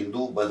अपनी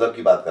हिंदू मजहब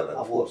की बात कर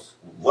रहा है। वो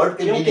वर्ड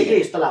के मीनिंग है,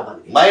 इस्तिलाह बन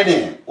गई, मायने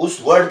हैं, उस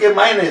वर्ड के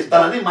मायने,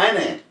 इस्तिलाह नहीं, मायने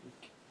हैं।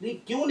 नहीं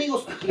क्यों नहीं,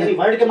 उस यानी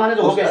वर्ड के मायने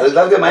तो हो गए,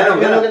 अल्लाह के मायने हो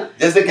गए ना।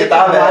 जैसे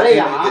किताब है,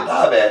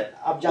 किताब है,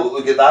 अब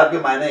किताब के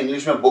मायने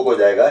इंग्लिश में बुक हो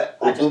जाएगा,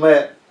 उर्दू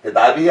में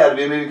किताब ही है,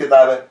 अरबी में भी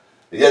किताब है,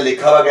 या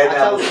लिखा हुआ कहते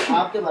हैं।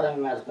 आपके बारे में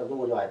मैं अर्ज कर दूं,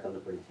 वो जो आयत हमने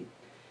पढ़ी थी,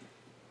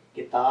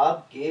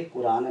 किताब के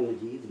कुरान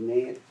मजीद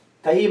में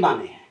कई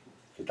माने हैं।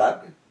 किताब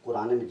के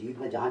कुरान मजीद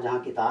में जहाँ जहाँ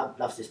किताब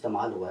लफ्ज़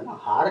इस्तेमाल हुआ है ना,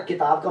 हर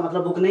किताब का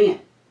मतलब बुक नहीं है।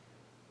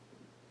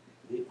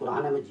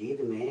 कुरान मजीद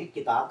में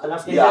किताब का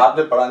लफ्ज़, ये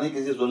आपने पढ़ा नहीं,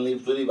 किसी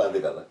सुनी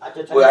बातें कर रहा है।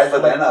 अच्छा, कोई आयत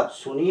बताए ना आप,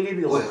 सुनी हुई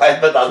भी हो, कोई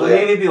आयत बता दो,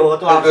 सुनी हुई भी हो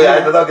तो आप कोई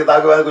आयत बताओ,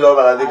 किताब के बारे में कुछ और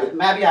बता दीजिए।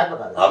 मैं भी आयत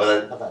बता दूं। हाँ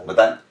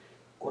बताएं।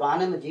 कुरान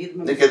मजीद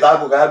में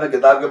किताब को कहा आपने,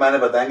 किताब के मायने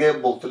बताएंगे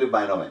मुख्तलिफ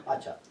मायनों में।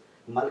 अच्छा,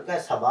 मलका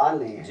सबा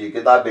ने जी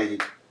किताब भेजी,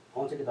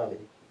 कौन सी किताब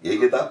भेजी? यही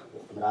किताब,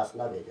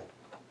 रासला भेजा,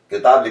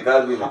 किताब लिखा है,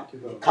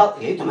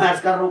 यही तो मैं अर्ज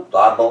कर रहा हूँ। तो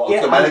आप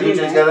उसके मायने क्यों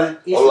चेंज कर रहे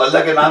हैं? और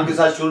अल्लाह के नाम के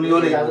साथ शुरू नहीं हो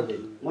रही।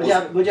 मुझे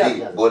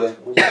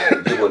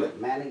बोले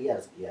मैंने ये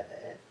अर्ज किया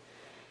है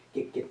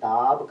कि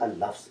किताब का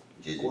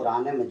लफ्ज़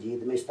कुरान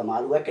मजीद में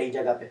इस्तेमाल हुआ है कई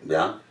जगह पे,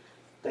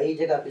 कई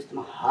जगह पे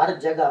इस्तेमाल, हर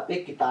जगह पे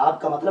किताब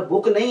का मतलब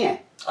बुक नहीं है।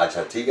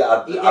 अच्छा ठीक है,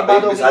 आप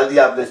एक मिसाल दी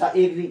आपने,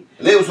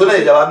 नहीं सुने,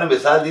 जब आपने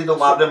मिसाल दी तो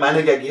आपने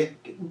मायने क्या किए?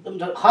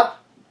 खत,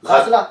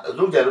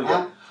 रुक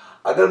जा,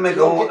 اگر میں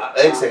کہوں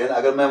ایک سیکنڈ،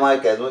 اگر میں وہاں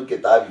کہہ دوں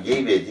کتاب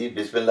یہی بھیجی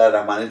بسم اللہ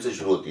الرحمن الرحیم سے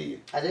شروع ہوتی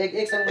ہے،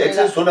 ایک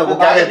سے سنیں وہ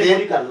کیا کہتی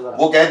ہے،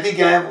 وہ کہتی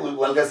کیا ہے،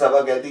 ملکہ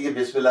صاحبہ کہتی ہے کہ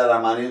بسم اللہ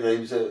الرحمن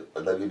الرحیم سے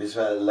مطلب کہ بسم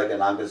اللہ کے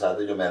نام کے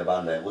ساتھ جو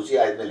مہربان رہے، اسی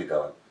آیت میں لکھا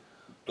ہوا ہے.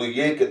 تو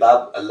یہ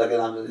کتاب اللہ کے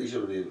نام سے نہیں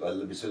شروع ہوئی،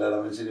 بسم اللہ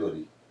الرحمن سے نہیں ہو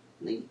رہی.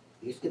 نہیں،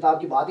 اس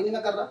کتاب کی بات ہی نہیں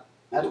میں کر رہا،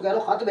 میں تو کہہ رہا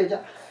ہوں خط بھیجا.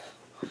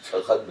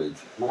 خط بھیج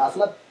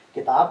مراسلہ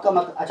کتاب کا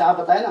مطلب، اچھا آپ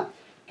بتائیں نا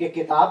کہ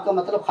کتاب کا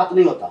مطلب خط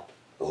نہیں ہوتا.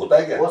 ہوتا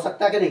ہے کیا؟ ہو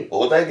سکتا ہے کہ نہیں؟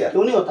 ہوتا ہے کیا؟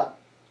 کیوں نہیں ہوتا؟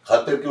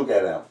 خط پھر کیوں کہہ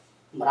رہے ہیں آپ؟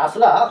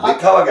 مراسلہ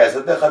لکھا ہوا کہہ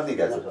سکتے ہیں، خط نہیں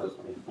کہہ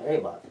سکتے. یہی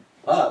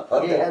بات ہاں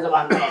فرق یہ ہے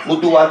زبان کا.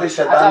 خطوات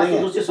شیطان نہیں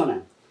ہے. دوسری سنیں،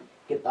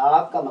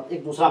 کتاب کا مطلب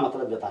ایک دوسرا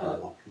مطلب بتانے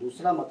لگا ہوں.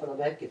 دوسرا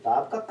مطلب ہے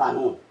کتاب کا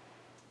قانون.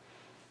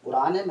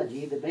 قرآن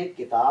مجید میں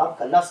کتاب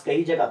کا لفظ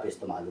کئی جگہ پہ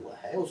استعمال ہوا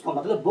ہے، اس کا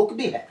مطلب بک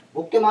بھی ہے،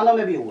 بک کے معنوں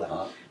میں بھی ہوا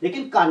ہے،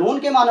 لیکن قانون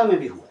کے معنوں میں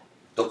بھی ہوا ہے.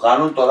 تو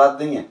قانون تورات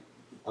نہیں ہے،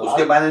 اس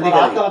کے معنی نہیں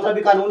تورات کا مطلب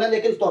بھی قانون ہے،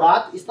 لیکن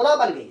تورات اصطلاح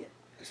بن گئی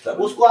ہے،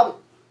 اس کو آپ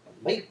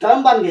بھائی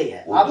ٹرم بن گئی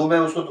ہے. اردو میں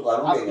اس کو تو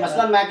قانون کہیں گے.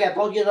 مثلا میں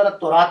کہتا ہوں کہ ذرا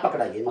تورات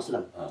پکڑائیے مثلا،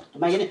 تو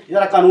میں یہ نہیں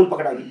ذرا قانون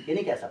پکڑائیے یہ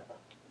نہیں کہہ سکتا،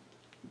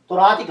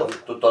 تورات ہی کہوں.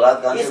 تو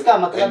تورات کہاں سے؟ اس کا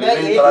مطلب ہے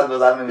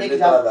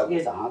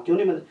ہاں کیوں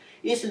نہیں مطلب.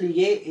 اس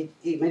لیے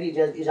میری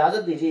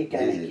اجازت دیجیے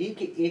کہنے کی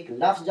کہ ایک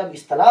لفظ جب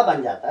اصطلاح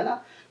بن جاتا ہے نا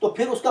تو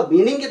پھر اس کا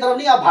میننگ کی طرف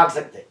نہیں آپ بھاگ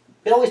سکتے،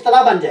 پھر وہ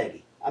اصطلاح بن جائے گی.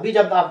 ابھی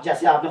جب آپ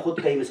جیسے آپ نے خود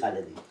کئی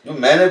مثالیں دی،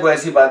 میں نے کوئی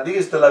ایسی بات نہیں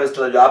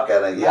اصطلاح جو آپ کہہ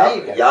رہے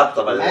ہیں یہ آپ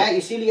سمجھ رہے ہیں. میں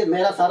اسی لیے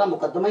میرا سارا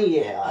مقدمہ ہی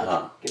یہ ہے آج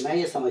کہ میں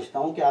یہ سمجھتا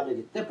ہوں کہ آپ نے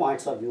جتنے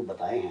پوائنٹس آف ویو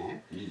بتائے ہیں،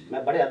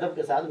 میں بڑے ادب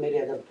کے ساتھ، میری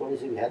اگر تھوڑی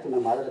سی بھی ہے تو میں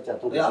معذرت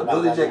چاہتا ہوں. آپ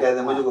جو دیجیے کہہ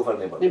دیں، مجھے کوئی فرق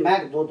نہیں پڑتا. نہیں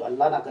میں جو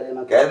اللہ نہ کرے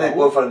میں کہہ دیں،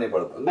 کوئی فرق نہیں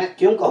پڑتا. میں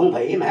کیوں کہوں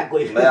بھائی، میں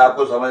کوئی میں آپ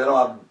کو سمجھ رہا ہوں.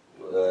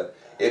 آپ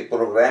ایک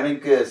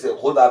پروگرامنگ سے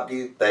خود آپ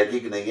کی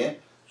تحقیق نہیں ہے،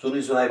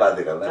 سنی سنائی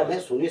باتیں کر رہے ہیں. میں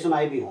سنی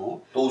سنائی بھی ہوں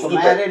تو اس تو کو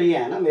میرے لیے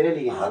ہے نا، میرے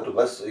لیے. ہاں تو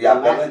بس یہ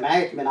آپ کر رہے ہیں.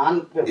 میں اطمینان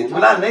پہ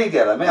اطمینان نہیں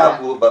کہہ رہا میں، آپ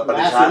کو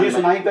پریشان سنی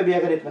سنائی پہ بھی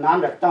اگر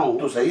اطمینان رکھتا ہوں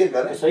تو صحیح ہے،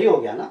 کر رہے ہیں. صحیح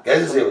ہو گیا نا.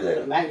 کیسے صحیح ہو جائے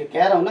گا؟ میں یہ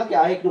کہہ رہا ہوں نا کہ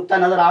ایک نقطہ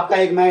نظر آپ کا،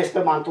 ایک میں اس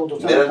پہ مانتا ہوں.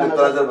 میرا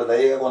نقطہ نظر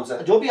بتائیے گا کون سا؟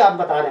 جو بھی آپ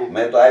بتا رہے ہیں.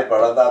 میں تو آیت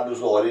پڑھ رہا تھا، آپ نے اس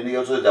کو غور ہی نہیں کیا،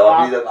 اس کو جواب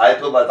نہیں دیا.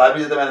 آیت کو بتا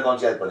بھی دیتے میں نے کون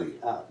سی آیت پڑھی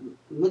ہے.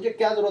 مجھے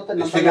کیا ضرورت ہے؟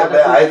 اس لیے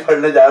میں آیت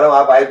پڑھنے جا رہا ہوں،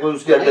 آپ آیت کو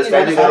اس کی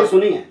انڈرسٹینڈنگ کرو.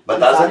 سنی ہے،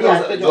 بتا سکتے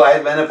ہیں جو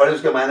آیت میں نے پڑھی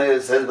اس کے معنی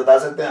سینس بتا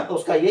سکتے ہیں آپ؟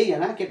 اس کا یہی ہے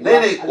نا کہ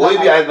نہیں کوئی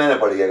بھی آیت میں نے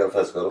پڑھی اگر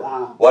فرض کرو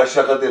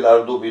وَشَقَتِ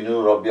الْأَرْضُ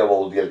بِنُورِ رَبِّهَا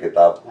وَوُضِعَ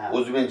الْكِتَابُ،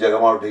 اس میں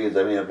جگہ اٹھے گی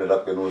زمین اپنے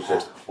رب کے نور سے،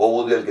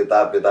 وَوُضِعَ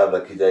الْكِتَابُ، کتاب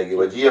رکھی جائے گی،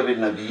 وَجِيءَ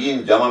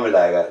بِالنَّبِيِّينَ جمع میں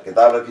لائے گا،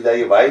 کتاب رکھی جائے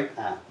گی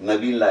واحد،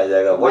 نبی لایا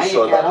جائے گا. میں یہ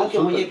کہہ رہا ہوں کہ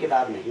وہ یہ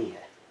کتاب نہیں ہے.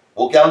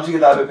 وہ کیا ان سی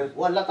کتاب ہے؟ پھر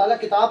وہ اللہ تعالیٰ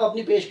کتاب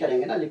اپنی پیش کریں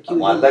گے نا، لکھی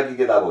ہوئی. اللہ کی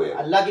کتاب ہو گئی،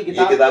 اللہ کی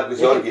کتاب. یہ کتاب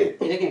کسی اور کی ہے.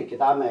 دیکھیں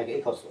کتاب میں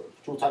ایک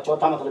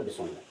چوتھا مطلب بھی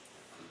سن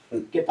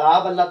لیں.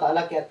 کتاب اللہ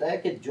تعالیٰ کہتا ہے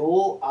کہ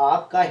جو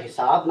آپ کا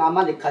حساب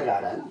نامہ لکھا جا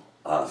رہا ہے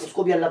نا، اس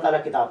کو بھی اللہ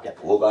تعالیٰ کتاب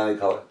کہتا ہے. وہ کہاں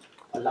لکھا ہوا ہے؟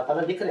 اللہ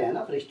تعالیٰ لکھ رہے ہیں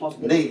نا فرشتوں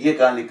سے. نہیں یہ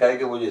کہاں لکھا ہے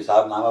کہ وہ جو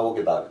حساب نامہ وہ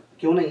کتاب ہے؟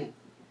 کیوں نہیں ہے؟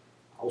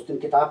 اس دن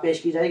کتاب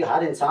پیش کی جائے گی،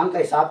 ہر انسان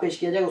کا حساب پیش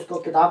کیا جائے گا، اس کو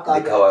کتاب کہا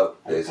لکھا ہوا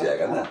ایسے آئے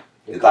گا نا.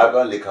 کتاب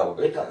کا لکھا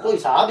ہوا تو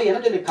حساب ہی ہے نا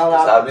جو لکھا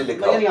ہوا. حساب نہیں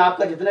لکھا یعنی آپ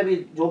کا جتنے بھی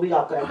جو بھی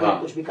آپ کریں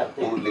کچھ بھی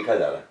کرتے ہیں لکھا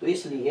جا رہا ہے. تو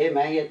اس لیے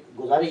میں یہ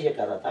گزارش یہ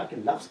کر رہا تھا کہ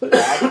لفظ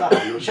کتاب کا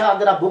ہمیشہ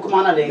اگر آپ بک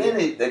مانا لیں گے.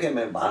 نہیں دیکھیں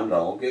میں مان رہا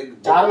ہوں کہ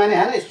 4 مہینے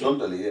ہے نا اس سن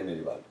تو لیجیے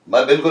میری بات،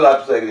 میں بالکل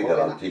آپ سے ایگری کر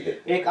رہا ہوں. ٹھیک ہے،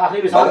 ایک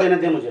آخری مثال دینے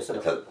دیں مجھے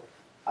صرف.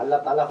 اللہ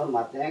تعالیٰ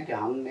فرماتے ہیں کہ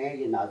ہم نے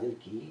یہ نازل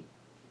کی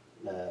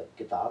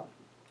کتاب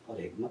اور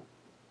حکمت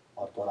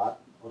اور تورات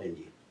اور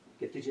انجیل.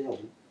 کتنی چیزیں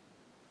ہوگی؟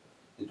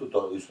 یہ تو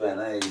اس میں ہے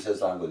نا عیسی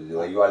السلام کو دیجیے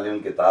وَيُعَلِّمُ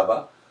الْكِتَابَ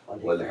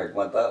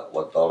وَالْحِكْمَةَ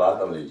وَالتَّوْرَاةَ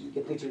وَالْإِنجِيلَ.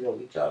 کتنی چیزیں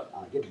ہوگی؟ 4.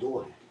 یہ 2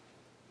 ہیں.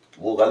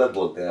 وہ غلط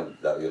بولتے ہیں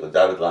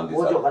جاوید غامدی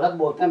وہ صاحب، جو غلط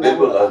بولتے ہیں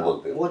بالکل غلط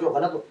بولتے ہیں. وہ جو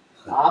غلط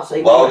آپ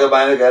صحیح واؤ کے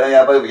معنی کہہ رہے ہیں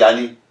یہاں پر،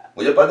 یعنی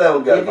مجھے پتہ ہے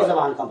ان کے یہ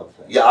زبان کا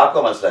مسئلہ ہے، یہ آپ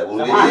کا مسئلہ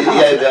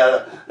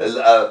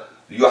ہے.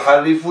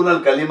 یحرفون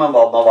الکلمہ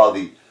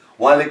مواضع،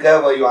 وہاں لکھا ہے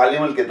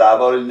وَيُعَلِّمُ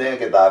الْكِتَابَ اور انہیں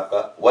کتاب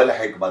کا،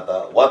 وَالْحِكْمَةَ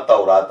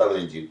وَالتَّوْرَاةَ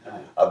وَالْإِنجِيلَ.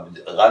 اب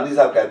غاندھی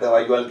صاحب کہتے ہیں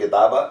وَيُعَلِّمُ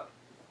الْكِتَابَ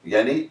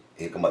یعنی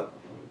حکمت،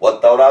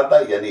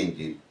 وَالتَّوْرَاةَ یعنی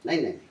انجیل.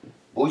 نہیں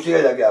پوچھئے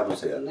گا جا کے آپ مجھ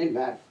سے. نہیں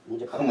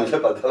مجھے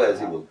پتہ ہے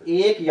ایسے ہی بولتے ہیں.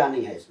 ایک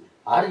یعنی ہے اس میں،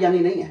 ہر یعنی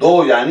نہیں ہے. 2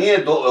 یعنی ہے،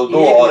 2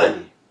 اور ہیں.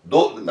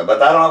 2 میں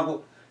بتا رہا ہوں آپ کو،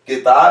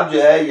 کتاب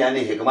جو ہے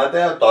یعنی حکمت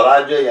ہے اور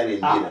تورات جو ہے یعنی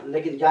انجیل ہے.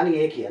 لیکن یعنی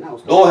ایک ہی ہے نا.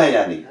 2 ہیں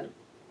یعنی،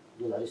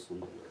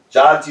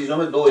 4 چیزوں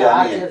میں 2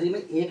 یعنی ہیں.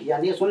 ایک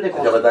یعنی سن لے.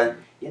 اچھا بتائیں.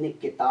 یعنی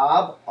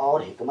کتاب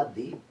اور حکمت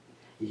دی،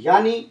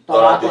 یعنی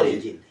تورات اور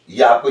انجیل.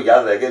 یہ آپ کو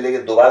یاد رہ گیا،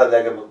 لیکن دوبارہ جا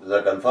کے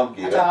کنفرم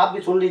کیجیے. اچھا آپ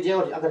بھی سن لیجئے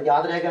اور اگر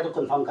یاد رہ گیا تو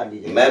کنفرم کر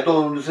لیجئے. میں تو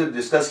ان سے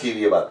ڈسکس کی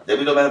ہوئی ہے بات،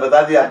 جبھی تو میں نے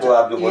بتا دیا آپ کو.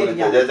 آپ جو بول رہے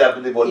ہیں جیسے آپ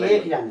نے بول رہے ہیں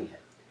ایک یعنی ہے،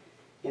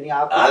 یعنی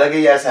آپ حالانکہ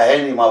یہ ایسا ہے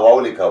نہیں، واو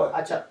لکھا ہوا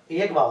ہے. اچھا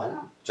ایک واو ہے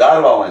نا،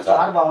 4 واو ہیں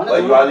صاحب.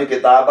 وَيُعَلِّمُ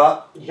الْكِتَابَ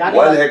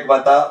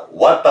وَالْحِكْمَةَ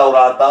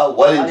وَالتَّوْرَاةَ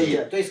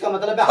وَالْإِنجِيلَ. تو اس کا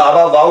مطلب ہے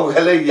صحابہ واو کہہ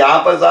لیں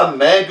یہاں پر صاحب.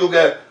 میں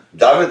کیونکہ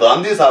जावेद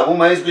गांधी साहब हूँ,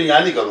 मैं इसको यहाँ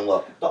नहीं करूंगा।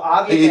 तो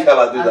आप ये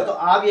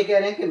कह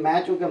रहे हैं कि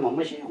मैं चूंकि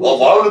मोहम्मद शेख हूँ,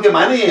 वाव के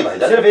माने ही है भाई,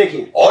 सिर्फ एक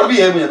ही और भी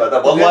है मुझे पता,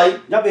 वल्लाही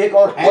जब एक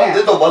और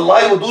है तो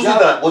वल्लाही वो दूसरी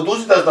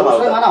तरह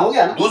इस्तेमाल माना हो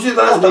गया ना, दूसरी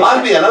तरह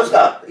इस्तेमाल भी है ना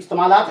उसका,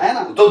 इस्तेमालात है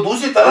ना, तो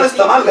दूसरी तरह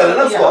इस्तेमाल करें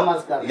ना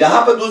उसको,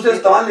 यहाँ पर दूसरे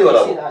इस्तेमाल नहीं हो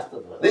रहा।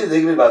 नहीं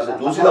देख मेरी बात से,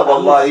 दूसरी तरह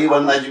वल्लाही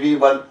वन नजमी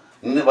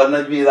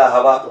वन्नजमी इज़ा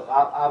हवा। तो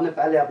आपने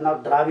पहले अपना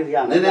डरा भी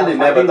दिया। नहीं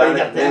मैं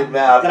बताने,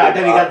 मैं आपको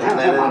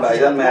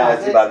भाईजान मैं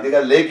ऐसी बात नहीं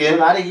कर, लेकिन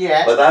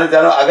बताने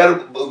चाह रहा हूँ अगर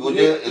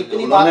मुझे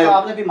उन्होंने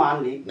आपने भी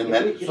मान ली,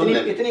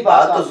 इतनी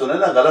बात तो सुने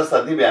ना, गलत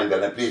सदी बयान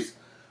करना प्लीज।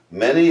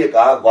 मैंने ये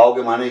कहा वाव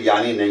के माने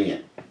यानी नहीं है,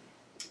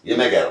 ये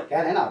मैं कह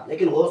रहा हूँ ना,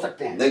 लेकिन हो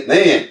सकते हैं,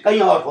 नहीं है,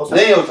 कहीं और हो सकते,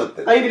 नहीं हो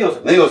सकते, कहीं भी नहीं हो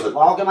सकते, नहीं हो सकते,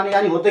 वाव के माने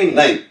यानी होते ही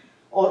नहीं,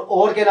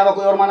 और के अलावा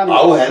कोई और माना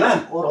आओ है ना,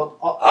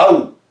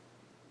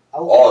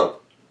 और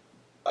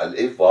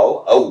अलिफ वाव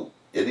औ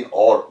यानी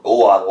और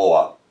ओ आर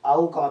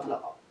औ का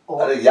मतलब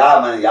अरे या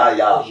मैंने या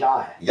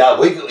है, या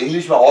वही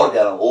इंग्लिश में और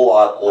कह रहा हूँ, ओ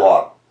आर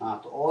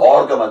हाँ, तो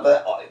और का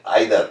मतलब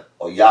आइदर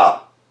और या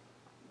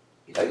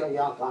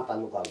कहाँ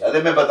ताल्लुक आ गया?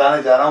 अरे मैं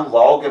बताने चाह रहा हूँ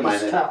वाव के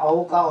मायने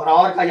औ का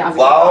और का यहाँ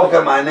वाव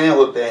के मायने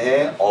होते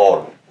हैं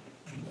और,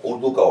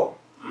 उर्दू का और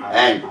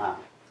एंड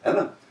है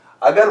ना।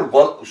 अगर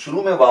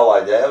शुरू में वाव आ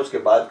जाए उसके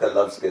बाद का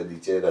लफ्ज के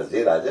नीचे का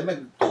जेर आ जाए, मैं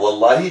तो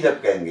वल्लाही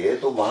जब कहेंगे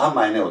तो वहां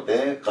मायने होते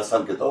हैं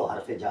कसम के तौर,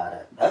 हरफे जार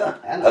है ना,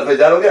 हरफे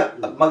जार हो गया।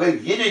 मगर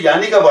ये जो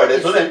यानी का वर्ड है,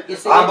 सुने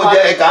आप मुझे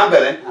एक काम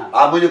करें,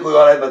 आप मुझे कोई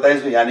और आयत बताएं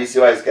इसमें यानी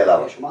सिवाय इसके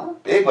अलावा,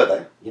 एक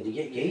बताएं,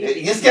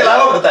 इसके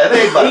अलावा बताएं ना,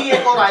 एक बार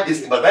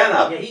बताएं ना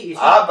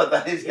आप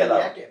बताएं इसके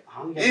अलावा,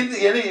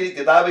 यानी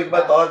किताब एक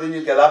बार तौर दीजिए,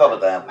 इसके अलावा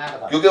बताएं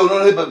आप, क्योंकि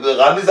उन्होंने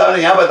गांधी साहब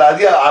ने यहाँ बता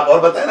दिया, आप और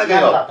बताएं ना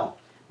कहीं और।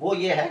 वो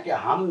ये है कि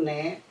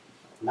हमने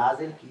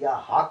नाजिल किया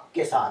हक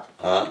के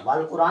साथ,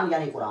 वल कुरान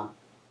यानी कुरान,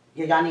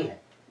 ये यानी है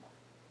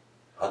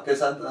हक के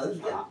साथ नाजिल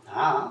किया।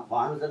 हाँ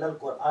वानज़लल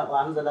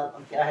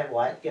क्या है वो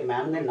आयत कि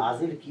मैंने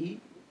नाजिल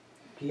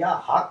किया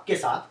हक के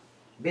साथ,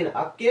 बिल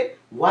हक के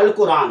वल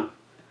कुरान,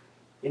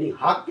 यानी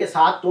हक के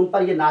साथ तुम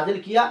पर ये नाजिल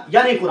किया,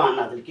 यानी कुरान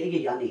नाजिल किया, ये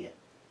यानी है।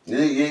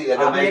 ये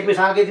अगर मैं एक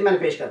मिसाल की थी मैंने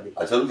पेश कर दी।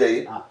 अच्छा रुक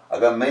जाइए,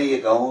 अगर मैं ये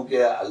कहूँ कि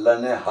अल्लाह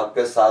ने हक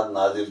के साथ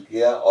नाजिल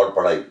किया और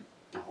पढ़ाई,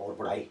 और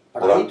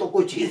पढ़ाई तो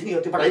कोई चीज नहीं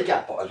होती, पढ़ाई क्या,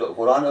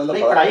 कुरान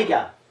नहीं पढ़ाई क्या,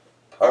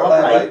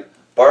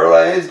 पढ़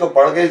रहे हैं इसको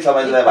पढ़ के ही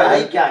समझ रहे हैं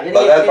भाई, क्या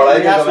बगैर पढ़ाई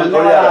के समझ थोड़ी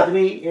आ रहा है।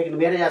 आदमी एक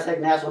मेरे जैसा एक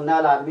नया सुनने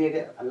वाला आदमी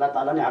है, अल्लाह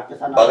ताला ने आपके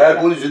साथ बगैर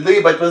पूरी जिंदगी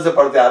बचपन से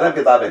पढ़ते आ रहे हैं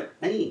किताबें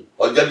नहीं,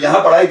 और जब यहाँ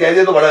पढ़ाई कह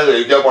दिए तो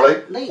पढ़ाई क्या,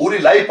 पढ़ाई पूरी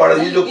लाइफ पढ़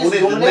रही है, जो पूरी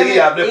जिंदगी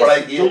आपने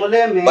पढ़ाई की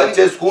है।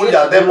 बच्चे स्कूल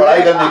जाते हैं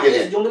पढ़ाई करने के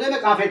लिए, जुमले में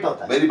कहाँ फिट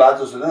होता है, मेरी बात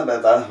तो सुने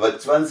ना,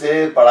 बचपन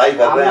से पढ़ाई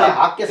कर रहे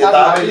हैं,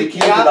 किताबें लिखी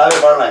है,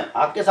 किताबें पढ़ रहे हैं,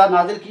 आपके साथ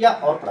नाजिल किया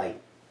और पढ़ाई,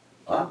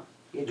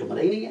 ये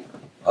जुमला ही नहीं है,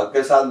 हक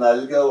के साथ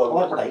नाजिल किया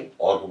और पढ़ाई,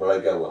 और पढ़ाई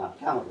क्या हुआ,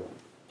 क्या मतलब,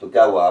 तो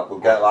क्या हुआ आपको,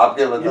 क्या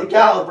आपके मतलब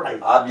क्या और पढ़ाई,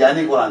 आप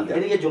यानी कुरान क्या,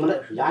 ये जुमला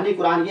यानी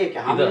कुरान ये कि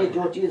हमने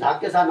जो चीज हक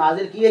के साथ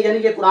नाजिल की है, यानी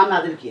ये कुरान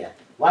नाजिल किया है,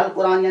 वल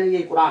कुरान यानी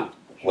ये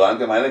कुरान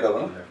के मायने करो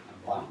ना,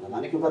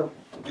 माने क्यों करो,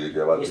 ये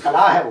क्या बात,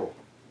 इस्तिलाह है, वो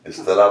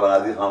इस्तिलाह बना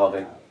दी हाँ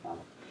वाकई,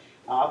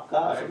 आपका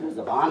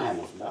ज़बान है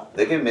मसला।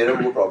 देखिए मेरे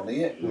को प्रॉब्लम नहीं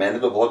है, मैंने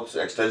तो बहुत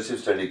एक्सटेंसिव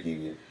स्टडी की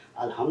हुई है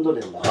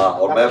अल्हम्दुलिल्लाह, हाँ,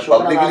 और मैं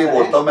पब्लिकली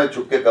बोलता हूँ, मैं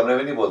चुप के कमरे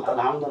में नहीं बोलता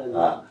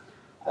अल्हम्दुलिल्लाह,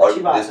 और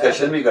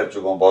डिस्कशन भी कर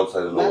चुका हूँ बहुत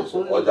सारे लोगों से,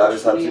 और जावेद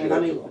साहब से भी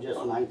कर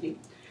चुका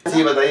हूँ।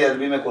 ये बताइए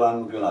अरबी में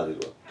कुरान क्यों नाजिल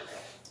हुआ,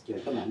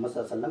 क्योंकि मोहम्मद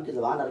सल्लल्लाहु अलैहि वसल्लम की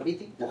ज़बान अरबी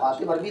थी,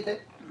 मुखातिब अरबी थे,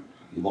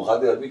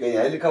 मुखातिब अरबी कहीं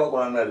है लिखा हुआ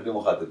कुरान में अरबी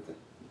मुखातिब थे,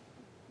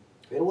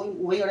 फिर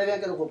वही अड़े हुए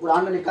कि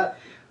कुरान में लिखा,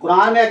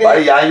 कुरान में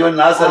भाई या अय्युहन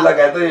नास अल्लाह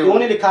कहते हैं, क्यों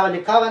नहीं लिखा हुआ,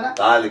 लिखा हुआ ना,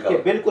 कहाँ लिखा हुआ,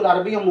 बिल्कुल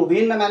अरबी और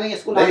मुबीन में मैंने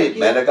इसको नहीं,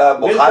 मैंने कहा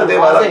मुखातिब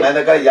वाला,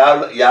 मैंने कहा या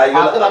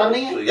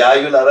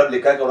अय्युहल अरब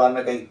लिखा है कुरान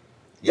में कहीं,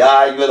 या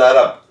अय्युहल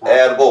अरब ए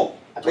अरबों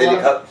पे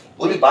लिखा,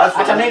 पूरी बात,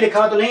 अच्छा नहीं लिखा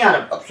हुआ तो नहीं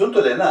अरब, अब सुन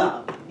तो लेना,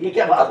 ये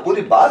क्या बात,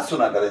 पूरी बात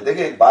सुना करें,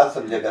 देखिए एक बात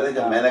समझे करें,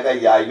 जब मैंने कहा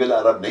या अय्युहल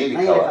अरब नहीं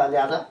लिखा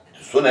हुआ,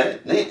 सुने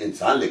नहीं,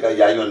 इंसान लिखा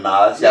या अय्युहन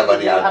नास, या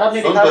बनी आदम,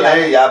 सुन तो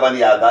ले, या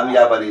बनी आदम,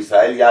 या बनी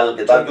इसराइल, या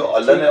किताब, जो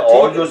अल्लाह ने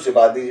और जो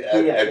सिफाती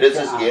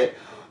एड्रेसेस किए,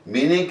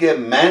 मीनिंग के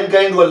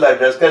मैनकाइंड वो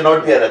एड्रेस का,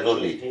 नॉट द अरब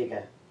ओनली, ठीक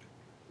है,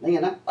 नहीं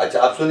है ना। अच्छा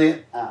आप सुनिए,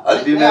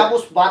 अरबी में आप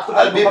उस बात को,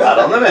 अरबी में आ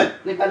रहा हूं ना मैं,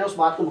 नहीं पहले उस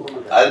बात को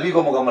मुकम्मल करूं, अरबी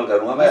को मुकम्मल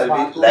करूंगा मैं,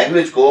 अरबी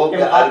लैंग्वेज को,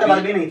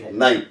 अरबी नहीं थे,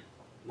 नहीं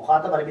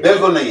मुखातब अरबी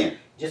बिल्कुल नहीं है,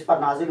 जिस पर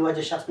नाजिल हुआ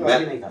जिस शख्स पे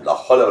अरबी नहीं था, ला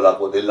हौला वला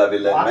कुव्वता इल्ला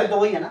बिल्लाह, मैं तो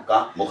वही है ना,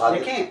 कहां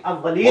मुखातिब, देखें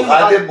अव्वलीन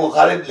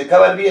मुखातिब लिखा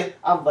हुआ अरबी है,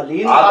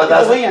 अव्वलीन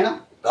मुखातिब वही है ना,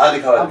 कहां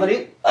लिखा हुआ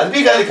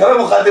अरबी का लिखा हुआ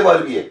मुखातिब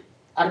अरबी है,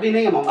 अरबी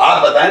नहीं है मोहम्मद,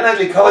 आप बताएं ना,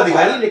 लिखा हुआ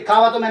दिखाएं, लिखा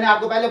हुआ तो मैंने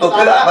आपको पहले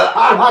बताया,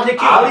 आप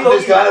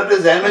इसके बाद अपने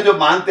ज़हन में जो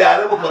मानते आ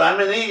रहे हैं वो कुरान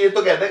में नहीं, ये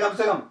तो कहते हैं कम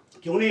से कम,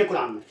 क्यों नहीं है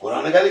कुरान में,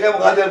 कुरान में क्या लिखा है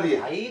मुखातिब अरबी है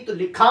भाई, तो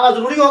लिखा हुआ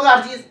जरूरी होगा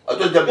हर चीज,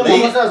 तो जब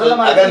नहीं,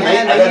 अगर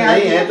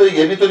नहीं है तो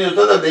ये भी तो नहीं हो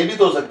सकता, नहीं भी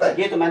तो हो सकता है,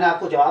 ये तो मैंने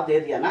आपको जवाब दे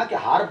दिया ना कि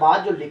हर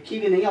बात जो लिखी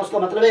भी नहीं है उसका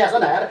मतलब ऐसा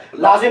ना यार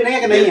लाजिम नहीं है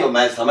कि नहीं है, तो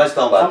मैं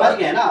समझता हूँ, समझ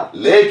गए ना,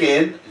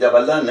 लेकिन जब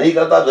अल्लाह नहीं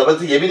करता आप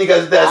जबरदस्ती ये भी नहीं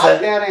कह सकते, ऐसा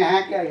कह रहे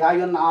हैं कि या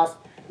अय्युहन नास,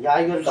 या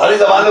अय्युहल, सारी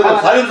ज़बानों को,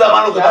 सारी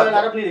ज़बानों को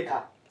अरब नहीं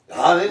लिखा,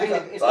 हाँ नहीं लिखा,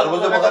 अरबों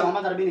से मगर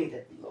मोहम्मद अरबी नहीं थे।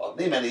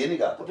 नहीं मैंने ये नहीं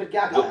कहा, तो फिर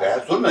क्या जो कह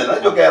सुन रहे ना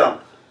जो कह रहा हूँ,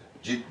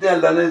 जितने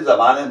अल्लाह ने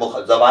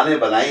ज़बानें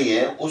बनाई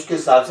हैं उसके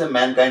हिसाब से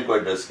मैनकाइंड को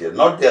एड्रेस किया,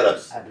 नॉट द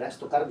अरब्स। एड्रेस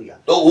तो कर दिया।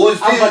 तो वो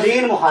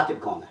अव्वलीन मुखातिब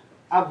कौन है?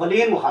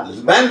 अव्वलीन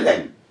मुखातिब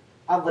मैनकाइंड,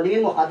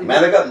 अव्वलीन मुखातिब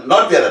मैंने कहा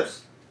नॉट द अरब्स।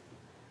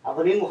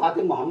 अव्वलीन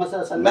मुखातिब मोहम्मद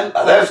सल्लल्लाहु अलैहि मैं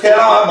वसल्लम। अरब्स कह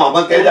रहा हूँ, आप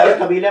मोहम्मद कह जा रहे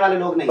हैं। कबीले वाले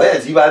लोग नहीं भाई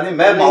अजीब आदमी,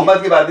 मैं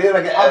मोहम्मद की बात नहीं,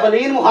 मैं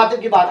अव्वलीन मुखातिब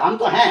की बात, हम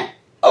तो हैं।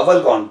 अव्वल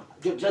कौन?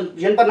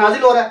 जिन पर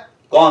नाजिल हो रहा है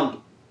कौन?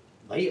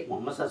 भाई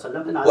मोहम्मद सल्लल्लाहु अलैहि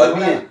वसल्लम पे नाजिल हो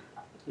रहा है।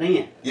 नहीं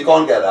है। ये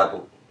कौन कह रहा है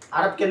आपको?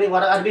 अरब के नहीं,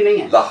 अरबी नहीं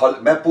है। लाहौल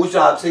मैं पूछ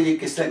रहा हूँ आपसे, ये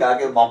किसने कहा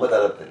कि मोहम्मद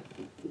अरब थे?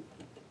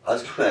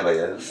 हंस क्यों रहे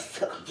भैया,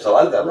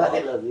 सवाल कर रहा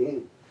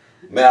हूँ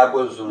मैं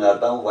आपको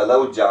समझाता हूँ।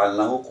 वलौ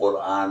जअलनाहु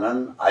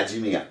कुरआनन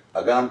अजमिया,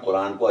 अगर हम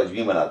कुरान को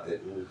अजमी बनाते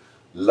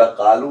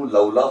लकालू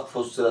लौला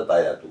फुस्सिलत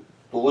आयातु,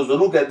 तो वो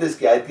जरूर कहते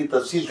इसकी आयत की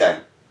तफसील क्या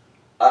है।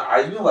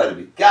 अजमी व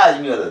अरबी, क्या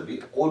अजमी और अरबी?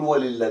 कुल हुवा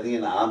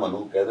लिल्लज़ीना आमनू,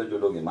 कहते जो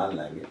लोग ईमान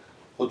लाएंगे,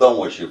 हुदन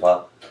व शिफा।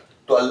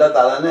 तो अल्लाह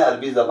ताला ने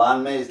अरबी जबान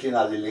में इसलिए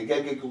नाजिल नहीं किया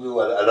कि क्योंकि वो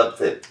अरब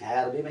से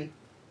है। अरबी में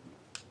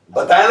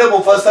बताए ना,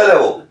 मुफस्सल है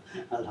वो,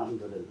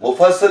 अल्हम्दुलिल्लाह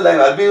मुफस्सल है।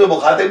 अरबी तो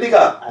मुखातिब नहीं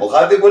कहा,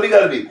 मुखातिब को नहीं कहा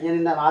अरबी। यानी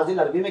नाजिल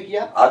अरबी में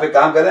किया। आप एक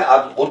काम करें,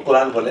 आप खुद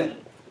कुरान खोलें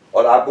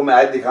और आपको मैं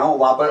आयत दिखाऊं,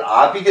 वहां पर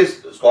आप ही के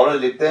स्कॉलर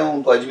लिखते हैं,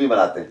 उनको अजमी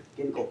बनाते हैं।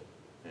 किनको?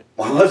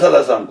 मोहम्मद सल्लल्लाहु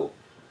अलैहि वसल्लम को।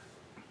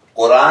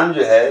 कुरान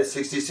जो है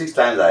 66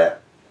 टाइम्स आया,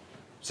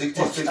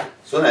 66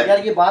 सुने यार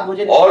ये बात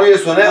मुझे और ये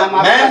सुने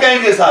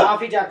मैनकाइंड के साथ,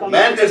 माफी चाहता हूं,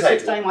 मैनकाइंड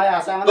 66 टाइम आया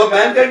आसान, तो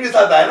मैनकाइंड के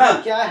साथ आया ना,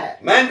 क्या है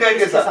मैनकाइंड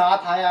के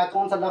साथ आया,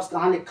 कौन सा लफ्ज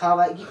कहां लिखा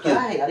हुआ है, ये क्या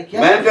है यार?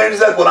 क्या मैनकाइंड के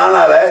साथ कुरान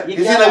आ रहा है,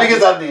 किसी नबी के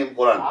साथ नहीं है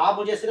कुरान। आप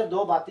मुझे सिर्फ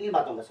दो बात, तीन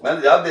बातों का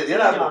मैंने जवाब दे दिया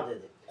ना जवाब आपको। दे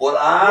दे।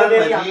 कुरान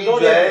मजीद जो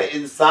है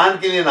इंसान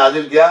के लिए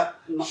नाजिल किया,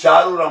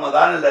 शाहरु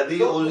रमजान लदी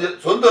उनजिल,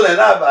 सुन तो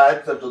लेना आप,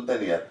 आयत सब सुनते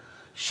नहीं यार।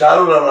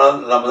 शाहरु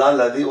रमजान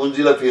लदी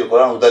उनजिल फील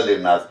कुरान हुदल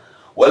लिन्नास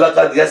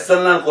वलक़द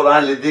यस्सरना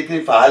कुरान लिज़िक्रि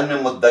फ़हल मिन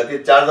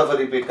मुद्दकिर, 4 दफ़ा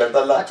रिपीट करता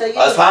अल्लाह।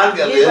 आसान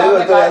कर दिया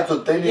है तो यार,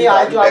 सुनते ही नहीं,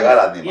 बेकार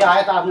आदमी। ये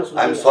आयत आपने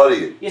सुनी?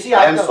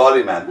 I am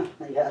sorry man,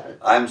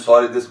 I am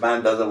sorry, this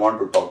man doesn't want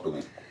to talk to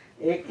me.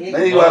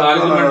 नहीं,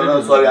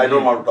 no sorry, I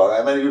don't want to talk,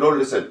 I mean you don't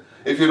listen.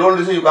 If you don't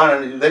listen, you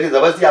can't. देखिए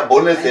जबरदस्ती आप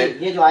बोलने से,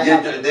 ये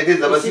देखिए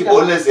जबरदस्ती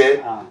बोलने से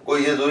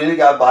कोई ये जरूरी नहीं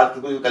कि आप बात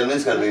को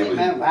कन्विंस कर रही हैं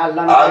मुझे।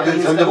 आप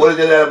जिस समझे बोले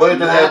चले जा रहे, बोले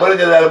चले जा रहे, बोले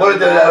चले जा रहे, बोले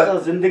चले जा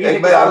रहे।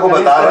 एक मैं आपको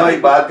बता रहा हूँ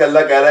एक बात कि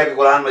अल्लाह कह रहा है कि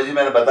कुरान मजीद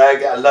मैंने बताया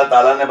कि अल्लाह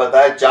ताला ने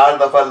बताया 4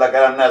 दफा, अल्लाह कह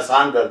रहा है हमने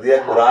आसान कर दिया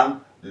कुरान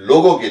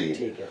लोगों के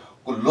लिए,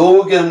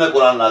 लोगों के हमने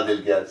कुरान नाजिल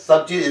किया।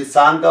 सब चीज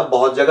इंसान का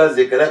बहुत जगह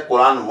जिक्र है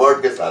कुरान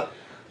वर्ड के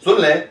साथ।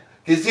 सुन ले,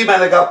 किसी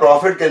मैंने कहा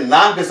प्रॉफिट के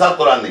नाम के साथ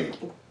कुरान नहीं है।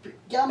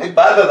 एक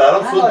बात बता रहा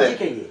हूँ, सुन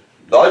ले।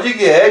 लॉजिक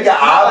ये है कि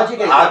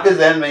आपके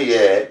जहन में ये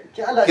है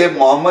कि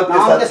मोहम्मद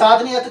के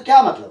साथ नहीं है, तो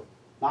क्या मतलब?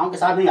 नाम के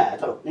साथ नहीं आया,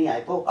 चलो नहीं आया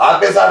तो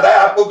आपके साथ आया,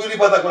 आपको क्यों नहीं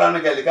पता कुरान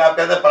में क्या लिखा? आप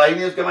कहते हैं पढ़ाई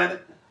नहीं उसके मायने।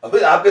 अभी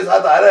आपके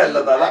साथ आ रहा है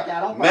अल्लाह ताला,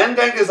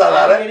 मैनकाइंड के साथ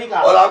आ रहा है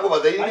और आपको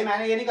पता ही नहीं।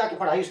 मैंने ये नहीं कहा कि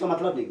पढ़ाई इसका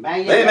मतलब नहीं,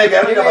 मैं कह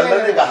रहा हूं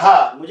अल्लाह ने कहा,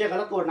 मुझे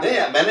गलत तोड़ना नहीं,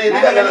 मैंने ये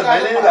नहीं कहा गलत,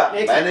 मैंने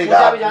नहीं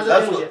कहा, मैंने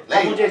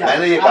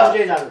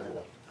कहा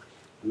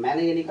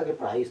मैंने ये नहीं कहा कि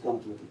पढ़ाई इसका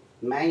मतलब नहीं।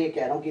 मैं ये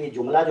कह रहा हूँ कि ये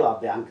जुमला जो आप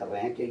बयान कर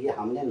रहे हैं कि ये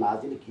हमने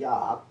नाजिल किया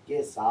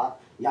आपके साथ,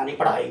 यानी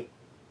पढ़ाई,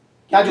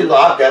 क्या जो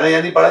आप कह रहे हैं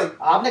यानी पढ़ाई?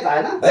 आपने कहा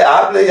है ना भाई,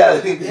 आप नहीं जा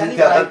रही,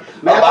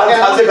 मैं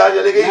बात से कहा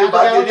चले गई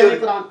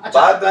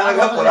बात, मैंने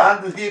कहा कुरान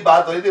की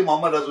बात हो रही थी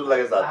मोहम्मद रसूलुल्लाह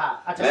के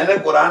साथ। मैंने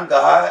कुरान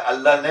कहा है,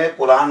 अल्लाह ने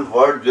कुरान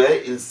वर्ड जो है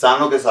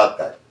इंसानों के साथ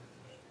कहा है,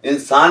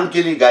 इंसान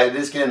के लिए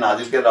गाइडेंस के लिए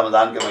नाजिल के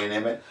रमजान के महीने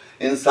में।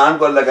 इंसान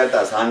को अल्लाह कहता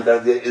है आसान कर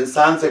दिया,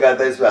 इंसान से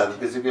कहता है इस पर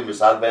किसी की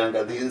मिसाल बयान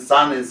कर दी,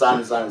 इंसान इंसान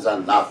इंसान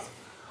इंसान नास।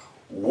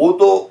 वो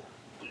तो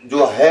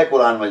जो है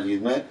कुरान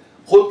मजीद में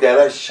खुद कह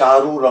रहा है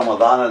शाहरु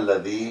रमजान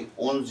अल्लज़ी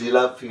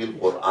उनज़िला फ़ील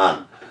कुरान,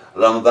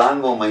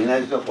 रमजान वो महीना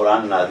जिसमें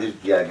कुरान नाजिल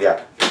किया गया,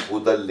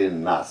 हुदल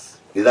लिन्नास,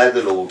 हिदायत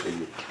लोगों के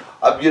लिए।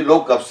 अब ये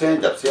लोग कब से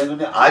हैं? जब से हैं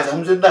दुनिया। आज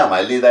हम जिंदा,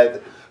 हमारे लिए हिदायत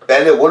है।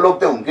 पहले वो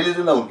लोग थे, उनके लिए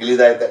जिंदा, उनके लिए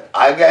हिदायत है।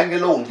 आगे आएंगे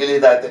लोग, उनके लिए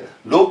हिदायत है।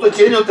 लोग तो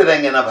चेंज होते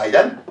रहेंगे ना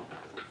भाईजान।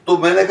 तो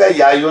मैंने कहा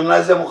या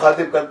अय्युहन्नास से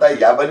मुखातिब करता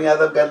है, या बनी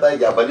आदम कहता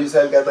है, या बनी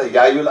इसराइल कहता है,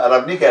 या अय्युल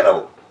अरब नहीं कह रहा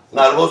वो,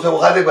 ना अरबों से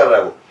मुखातिब कर रहा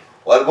है वो।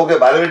 अरबों के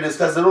बारे में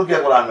डिस्कस जरूर किया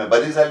कुरान में,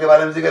 बनी इसराइल के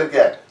बारे में जिक्र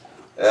किया है,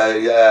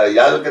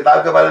 या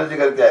किताब के बारे में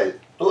जिक्र किया है।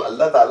 तो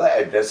अल्लाह ताला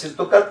एड्रेसेस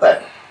तो करता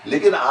है,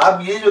 लेकिन आप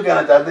ये जो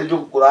कहना चाहते हैं जो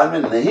कुरान में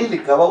नहीं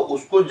लिखा हुआ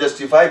उसको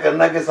जस्टिफाई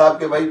करना के साथ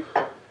कि भाई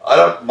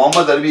अरब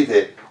मोहम्मद अरबी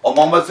थे और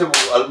मोहम्मद से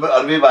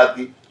अरबी बात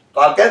की,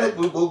 तो आप कहते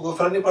हैं कोई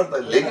फर्क नहीं पड़ता।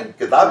 लेकिन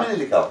किताब में नहीं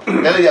लिखा हुआ,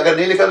 कहते अगर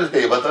नहीं लिखा तो इसका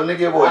ये मतलब नहीं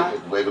कि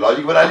वो एक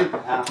लॉजिक बना ली,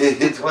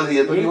 ये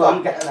तो नहीं हुआ।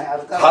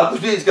 हाँ,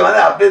 कुछ भी इसके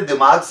माने अपने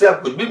दिमाग से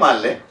आप कुछ भी मान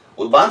लें,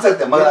 मान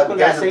सकते हैं, मगर आप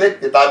कह सकते हैं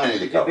किताब में नहीं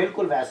लिखा।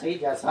 बिल्कुल वैसे ही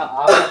जैसा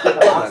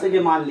आप से ये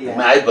मान लिया है।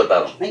 मैं आयत बता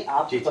रहा हूँ। नहीं,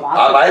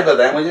 आप आयत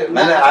बताएं मुझे,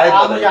 मैंने आयत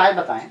बताई। मुझे आयत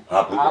बताएं,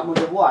 आप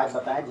मुझे वो आयत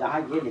बताएं जहाँ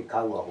ये लिखा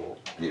हुआ हो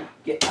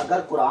कि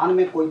अगर कुरान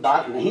में कोई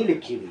बात नहीं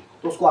लिखी हुई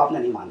तो उसको आपने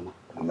नहीं मानना।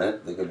 मैं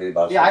देखिए मेरी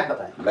बात, आयत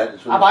बताएं,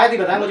 आप आयत ही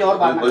बताएं मुझे, और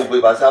बात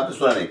कोई बात से आपने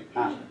सुना नहीं।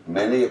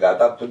 मैंने ये कहा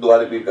था, फिर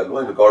दोबारा रिपीट कर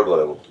लूँगा, रिकॉर्ड हो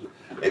रहा है वो।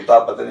 एक तो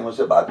आप पता नहीं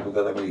मुझसे बात क्यों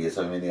कर रहे हैं, मुझे ये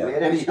समझ में नहीं आ रहा।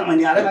 मेरे भी समझ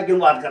नहीं आ रहा मैं क्यों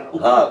बात कर रहा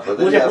हूँ। हाँ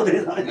पता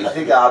नहीं,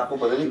 इसलिए कि आपको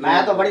पता नहीं,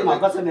 मैं तो बड़ी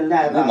मोहब्बत से मिलने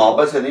आया था।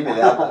 मोहब्बत से नहीं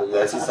मिले, आप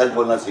ऐसी सच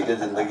बोलना सीखे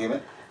जिंदगी में,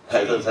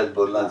 ऐसा सच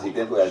बोलना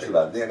सीखें, कोई ऐसी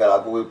बात नहीं। अगर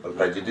आपको कोई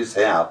प्रेजुडिस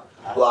है आप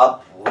तो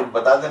आप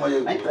बता दें मुझे।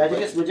 नहीं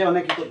प्रेजुडिस मुझे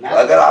होने की तो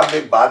अगर आप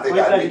एक बात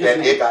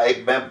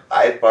एक मैं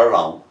आयत पढ़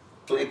रहा हूँ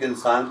तो एक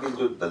इंसान की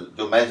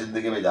जो मैं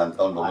जिंदगी में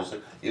जानता हूँ लोगों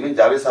से, इवन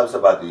जावेद साहब से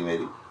बात हुई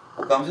मेरी,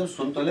 वो कम से कम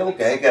सुन तो ले वो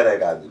कह क्या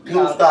रहेगा आदमी,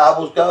 फिर उसका आप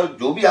उसका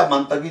जो भी आप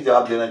मंतकी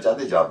जवाब देना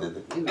चाहते जवाब दे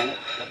देते।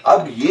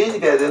 अब ये नहीं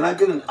कह देना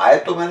कि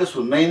आयत तो मैंने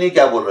सुनना ही नहीं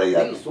क्या बोल रही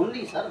है। सुन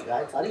ली सर,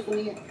 आयत सारी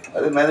सुनी है।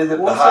 अरे मैंने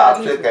जब कहा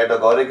आपसे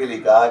कैटेगोरिकली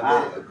कहा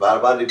कि बार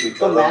बार रिपीट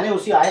कर रहा हूं, मैंने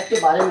उसी आयत के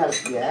बारे में अर्ज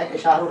किया है कि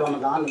शाहरुर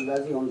रमजान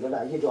अल्लज़ी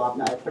उनज़ला, ये जो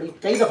आपने आयत पढ़ी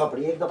कई दफा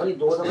पढ़ी, एक दफा नहीं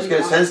दो दफा।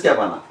 इसका सेंस क्या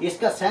बना?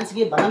 इसका सेंस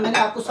ये बना, मैंने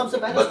आपको सबसे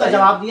पहले उसका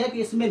जवाब दिया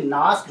कि इसमें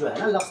नास जो है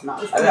ना, लफ्ज़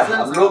नास, अरे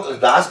हम लोग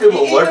नास के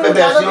वर्ड पे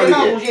बहस हो रही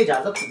है। मुझे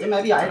इजाजत दे,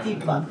 मैं भी आयत ही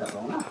बात कर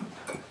रहा हूँ ना।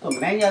 तो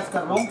मैं ये अर्ज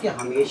कर रहा हूँ कि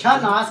हमेशा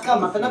नास का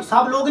मतलब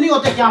सब लोग नहीं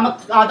होते,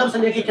 क़यामत आदम से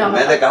लेके क़यामत।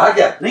 मैंने कहा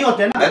क्या नहीं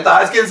होते ना, मैं तो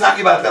आज के इंसान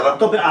की बात कर रहा हूँ।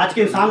 तो फिर आज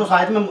के इंसान उस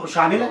आयत में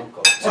शामिल है,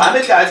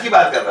 शामिल क्या, आज की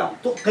बात कर रहा हूँ।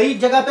 तो कई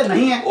जगह पे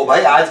नहीं है। ओ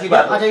भाई आज की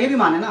बात, अच्छा ये भी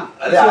माने ना,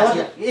 अरे आज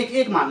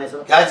एक मान ले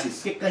सर, क्या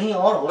चीज कि कहीं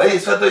और हो भाई,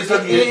 इस वक्त तो इस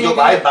वक्त जो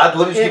बात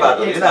हो रही उसकी बात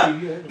हो रही है ना,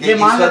 ये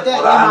मान लेते हैं,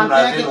 कुरान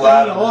नाजिल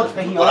हुआ,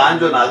 कहीं कुरान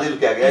जो नाजिल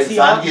किया गया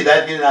इंसान की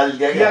हिदायत के लिए नाजिल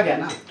किया गया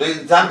ना, तो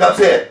इंसान कब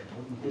से है?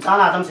 इंसान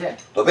आदम से है।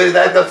 तो फिर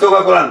हिदायत कब से होगा?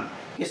 कुरान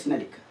किसने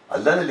लिखा?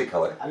 अल्लाह ने लिखा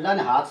हुआ है। अल्लाह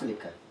ने हाथ से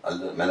लिखा है।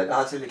 अल्लाह, मैंने कहा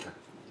हाथ से लिखा,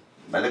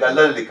 मैंने कहा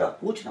अल्लाह ने लिखा।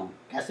 पूछ रहा हूँ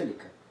कैसे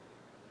लिखा है,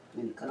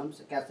 नहीं कलम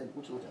से, कैसे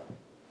पूछना चाह रहा हूँ,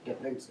 क्या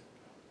प्रिंट से?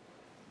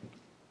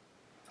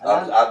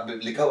 आप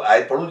लिखा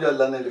आयत पढ़ूं जो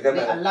अल्लाह ने लिखा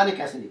है। अल्लाह ने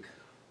कैसे लिखा?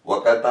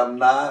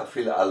 वकतबना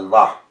फिल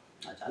अलवाह,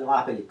 अच्छा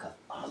अलवाह पे लिखा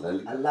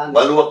अल्लाह ने,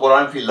 बल हुआ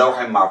कुरान फिल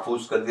लौह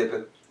महफूज कर दिया।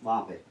 फिर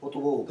वहाँ पे वो तो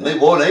वो नहीं,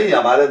 वो नहीं,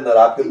 हमारे अंदर,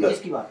 आपके अंदर,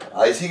 इसकी बात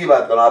कर, इसी की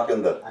बात करो, आपके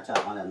अंदर। अच्छा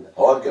हमारे अंदर,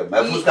 और क्या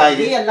महफूज कहाँ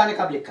है? ये अल्लाह ने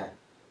कब लिखा है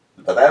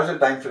बताया उसे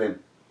टाइम फ्रेम,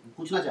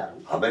 पूछना चाह रहा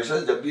हूँ। हमेशा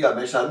जब भी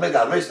हमेशा में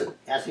घर में से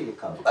ऐसे ही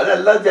लिखा हो। अरे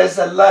अल्लाह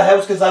जैसे अल्लाह है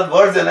उसके साथ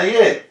वर्ड्स है ना,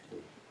 ये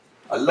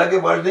अल्लाह के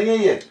वर्ड नहीं है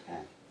ये,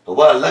 तो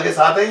वो अल्लाह के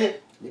साथ है। ये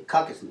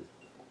लिखा किसने?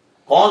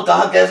 कौन,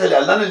 कहाँ, कैसे?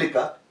 अल्लाह ने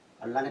लिखा।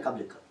 अल्लाह ने कब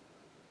लिखा?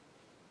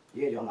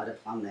 ये जो हमारे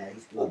सामने है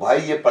इसकी ओ भाई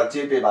ये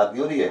पर्चे पे बात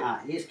नहीं हो रही है।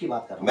 हाँ, ये इसकी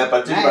बात कर रहा हूँ मैं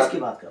पर्चे की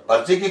बात कर रहा हूँ।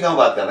 पर्चे की कहाँ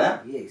बात कर रहे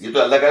हैं? ये तो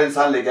अल्लाह का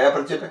इंसान लेके आया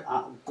पर्चे पे।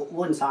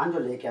 वो इंसान जो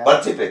लेके आया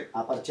पर्चे पे,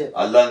 पर्चे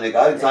अल्लाह ने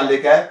कहा इंसान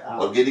लेके आया,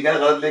 और ये नहीं कह रहा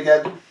गलत लेके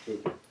आया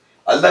तुम।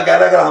 अल्लाह कह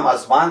रहा है अगर हम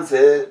आसमान से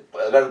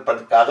अगर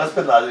कागज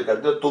पे नाजिल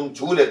करते हो तुम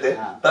छू लेते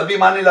तब भी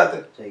मान नहीं लाते।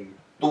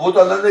 तो वो तो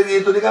अल्लाह ने ये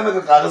तो नहीं कहा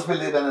मैं कागज पे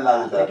ले मैंने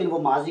नाजिल करा, लेकिन वो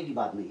माजी की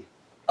बात नहीं है,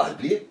 आज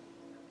भी है।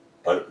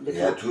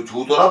 पर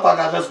छू तो रहा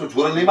कागज को,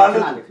 छू नहीं मान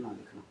रहे।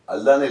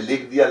 अल्लाह ने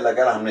लिख दिया, अल्लाह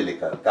कह रहा हमने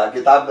लिखा। कहा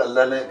किताब,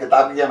 अल्लाह ने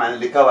किताब किया, मैंने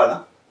लिखा हुआ ना,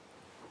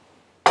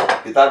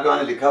 किताब के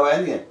मैंने लिखा हुआ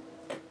है नहीं है,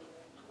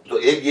 तो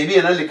एक ये भी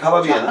है ना, लिखा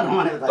हुआ भी है ना।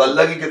 तो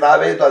अल्लाह की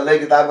किताब है, तो अल्लाह की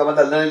किताब का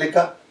मतलब अल्लाह ने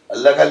लिखा,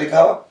 अल्लाह का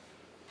लिखा हुआ।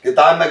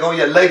 किताब मैं कहूँ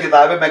ये अल्लाह की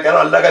किताब है, मैं कह रहा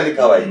हूँ अल्लाह का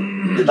लिखा हुआ है,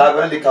 किताब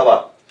में लिखा हुआ।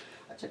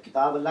 अच्छा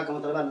किताब अल्लाह का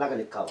मतलब अल्लाह का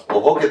लिखा हुआ,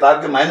 वो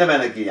किताब के मायने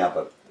मैंने की यहाँ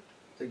पर।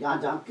 तो यहाँ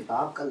जहाँ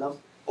किताब का लफ्ज,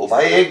 ओ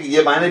भाई एक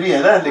ये मायने भी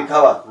है ना लिखा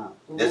हुआ,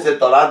 जैसे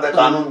तौरात में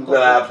कानून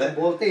बनाया आपने,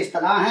 बोलते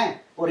इस्तिलाह है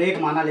और एक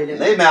माना ले लेते।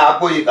 नहीं मैं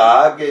आपको ये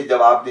कहा कि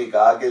जब आपने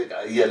कहा कि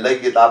ये अल्लाह की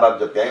किताब आप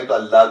जब कहेंगे तो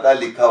अल्लाह का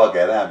लिखा हुआ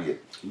कह रहे हैं आप, ये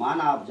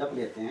माना आप जब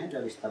लेते हैं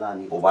जब इस्तिलाह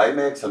नहीं। ओ भाई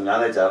मैं एक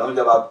समझाना चाह रहा हूँ,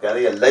 जब आप कह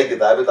रहे हैं अल्लाह की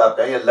किताब है तो आप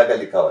कहेंगे अल्लाह का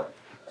लिखा हुआ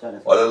है,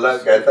 और अल्लाह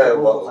कहता है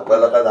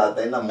वलक़द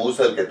आतैना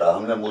मूसा किताब,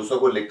 हमने मूसा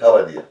को लिखा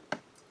हुआ दिया।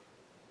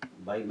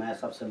 भाई मैं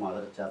सबसे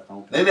माजरत चाहता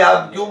हूँ। नहीं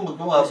आप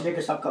क्यों आप इसलिए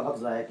कि सबका वक्त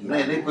ज़ाया किया।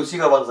 नहीं किसी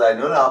का वक्त ज़ाया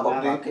नहीं हो रहा, आप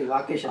अपनी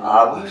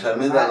आप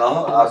शर्मिंदा ना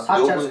हो, आप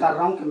जो कर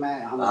रहा हूँ कि मैं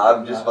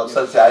आप जिस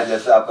मकसद से आए,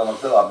 जैसे आपका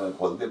मकसद आपने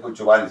खोलते कोई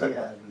छुपा नहीं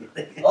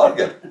सकता। और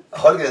क्या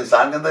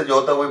इंसान के अंदर जो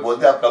होता है वही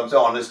बोलते हैं। आप कम से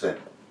ऑनेस्ट हैं,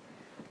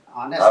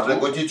 आपने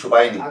कोई चीज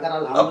छुपाई नहीं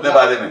अपने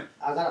बारे में।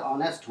 अगर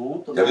ऑनेस्ट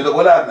हूँ तो जब तो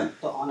बोला आपने,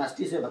 तो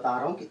ऑनेस्टी से बता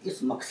रहा हूँ कि इस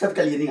मकसद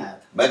के लिए नहीं आया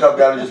था। मैं कब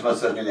कह रहा हूँ जिस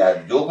मकसद के लिए आया,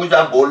 जो कुछ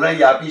आप बोल रहे हैं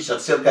ये आपकी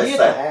शख्सियत का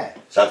हिस्सा है,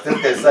 शख्सियत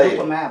का हिस्सा है,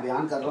 तो मैं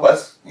बयान कर रहा हूँ।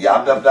 बस ये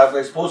आपने अपने आप को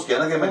एक्सपोज किया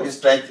ना कि मैं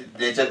किस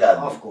नेचर का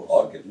आदमी हूँ।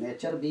 और क्या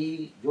नेचर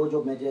भी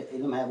जो मुझे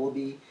इल्म है वो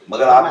भी,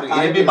 मगर आप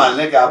ये भी मान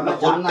लें कि आपने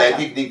खुद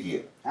तहकीक नहीं की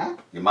है,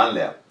 ये मान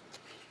लें आप।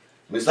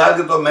 मिसाल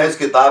के तौर मैं इस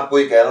किताब को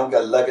ही कह रहा हूँ कि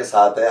अल्लाह के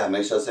साथ है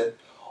हमेशा से,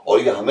 और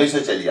ये हमेशा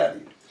चली आ रही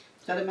है।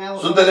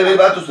 सुनते मेरी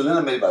बात तो सुने ना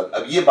मेरी बात।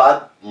 अब ये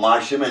बात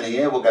माशरे में नहीं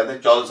है, वो कहते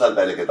हैं 14 साल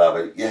पहले किताब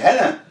है, ये है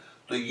ना,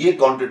 तो ये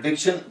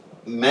कॉन्ट्रडिक्शन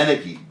मैंने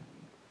की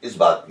इस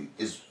बात की,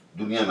 इस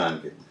दुनिया में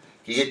आके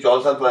कि ये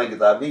 14 साल पुरानी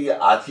किताब भी, ये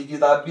आज की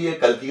किताब भी है,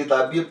 कल की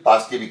किताब भी है,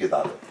 पास की भी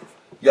किताब है,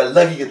 ये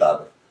अल्लाह की किताब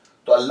है।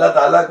 तो अल्लाह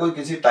ताला कोई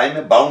किसी टाइम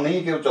में बाउंड नहीं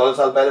है कि 14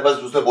 साल पहले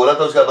बस उसने बोला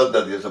था उसका बंद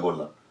कर दिया से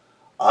बोलना,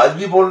 आज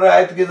भी बोल रहा है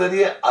आयत के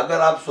जरिए।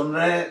 अगर आप सुन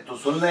रहे हैं तो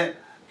सुन लें,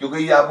 क्योंकि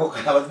ये आपको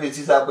क़यामत में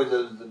इसी से आपको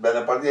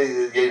मैंने पढ़ दिया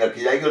यही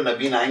रखी जाएगी, और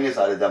नबीन आएंगे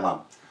सारे तमाम।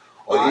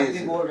 और ये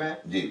भी बोल रहे हैं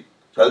जी,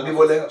 कल भी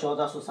बोलेगा,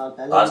 1400 साल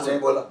पहले आज से ही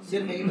बोला।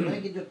 सिर्फ यही बोला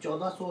कि जो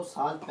 1400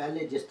 साल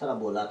पहले जिस तरह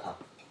बोला था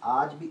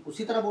आज भी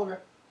उसी तरह बोल रहा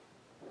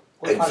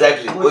है।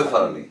 एग्जैक्टली कोई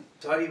फर्क नहीं।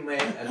 सॉरी मैं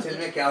असल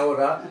में क्या हो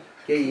रहा,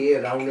 कि ये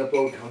राउंड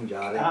अबाउट हम जा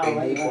रहे हैं, कहीं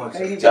नहीं पहुंच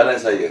सकते। चलें,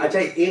 सही है। अच्छा,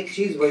 एक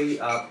चीज़ वही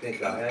आपने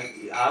कहा है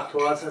कि आप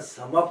थोड़ा सा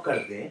समअप कर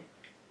दें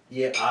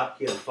ये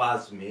आपके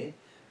अल्फाज में,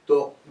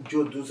 तो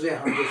जो दूसरे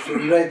हम जो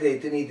सुन रहे थे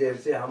इतनी देर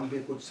से, हम भी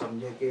कुछ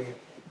समझे कि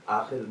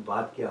आखिर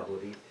बात क्या हो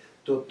रही।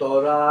 तो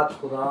तौरात,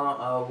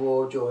 कुरान,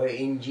 वो जो है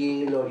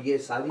इंजील और ये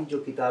सारी जो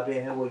किताबें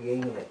हैं वो यही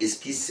हैं।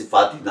 इसकी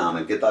सिफाती नाम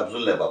है किताब।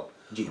 सुन ले बाप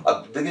जी।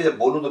 अब देखिए, जब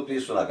बोलूं तो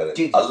प्लीज सुना करें।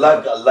 जी,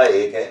 अल्लाह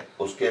एक है,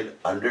 उसके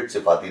 100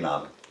 सिफाती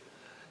नाम है।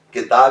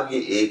 किताब ये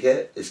एक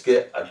है, इसके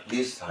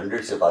एटलीस्ट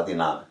 100 सिफाती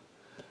नाम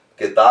है।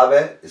 किताब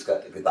है, इसका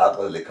किताब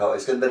पर लिखा हुआ,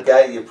 इसके अंदर क्या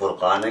है, ये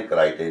फुरकान है,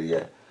 क्राइटेरिया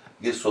है,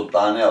 ये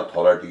सुल्तान है,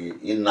 अथॉरिटी है,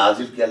 ये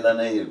नाजिल की अल्लाह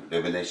ने, ये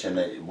रेवलेशन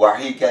है,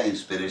 वही क्या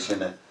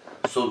इंस्पिरेशन है,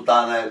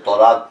 सुल्तान है,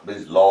 तौरात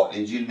मींस लॉ,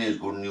 इंजील मींस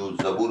गुड न्यूज,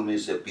 जबूर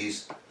मींस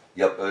पीस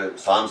या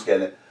साम्स कह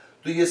लें।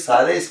 तो ये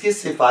सारे इसके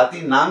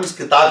सिफाती नाम इस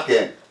किताब के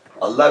हैं।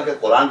 अल्लाह के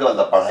कुरान का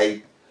मतलब पढ़ाई।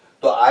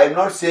 तो आई एम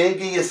नॉट सेइंग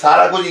कि ये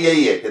सारा कुछ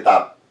यही है।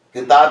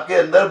 किताब के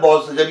अंदर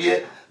बहुत से, जब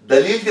ये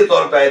दलील के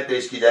तौर पर आयत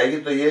पेश की जाएगी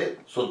तो ये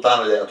सुल्तान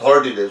हो जाएगी,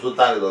 अथॉरिटी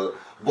सुल्तान के तौर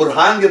पर,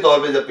 बुरहान के तौर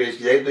पे जब पेश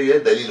की जाएगी तो ये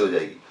दलील हो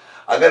जाएगी।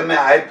 अगर मैं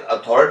आयत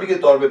अथॉरिटी के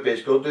तौर पे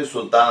पेश करूँ तो ये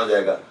सुल्तान हो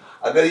जाएगा।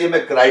 अगर ये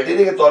मैं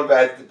क्राइटेरिया के तौर पे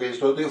आयत पेश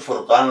करूँ तो ये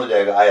फुरकान हो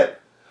जाएगा आयत।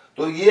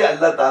 तो ये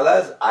अल्लाह ताला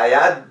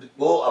आयत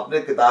को, अपने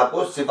किताब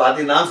को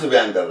सिफाती नाम से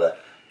बयान कर रहा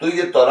है। तो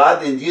ये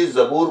तौरात, इंजील,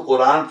 जबूर,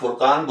 कुरान,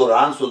 फुरकान,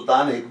 बुरहान,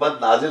 सुल्तान, हिकमत,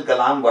 नाजिल,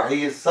 कलाम,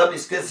 वही, ये सब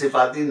इसके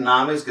सिफाती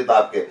नाम है इस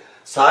किताब के।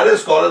 सारे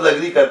स्कॉलर्स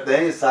एग्री करते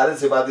हैं, ये सारे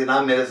सिफाती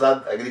नाम मेरे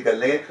साथ एग्री कर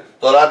लेंगे।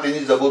 तौरात,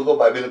 इंजील, जबूर को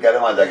बाइबल में कह रहे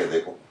हैं वहां जाके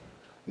देखो।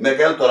 मैं कह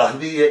रहा हूँ तौरात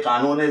भी ये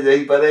कानून है,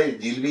 यही पर है,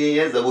 इंजील भी यही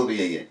है, जबूर भी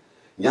यही है।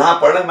 यहाँ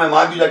पढ़े, मैं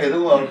वहां भी जाके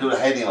दूंगा, और जो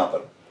है नहीं वहां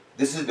पर।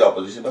 This is the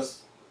opposition. बस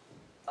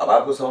अब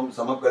आपको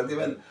समझ कर दी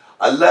मैंने।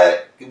 अल्लाह,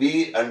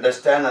 we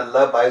understand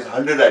Allah by his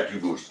 100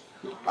 attributes.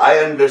 I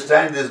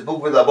understand this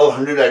book with above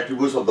 100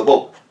 attributes of the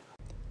book.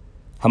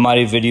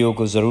 हमारी वीडियो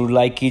को ज़रूर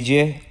लाइक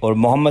कीजिए और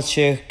मोहम्मद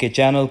शेख के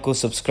चैनल को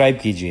सब्सक्राइब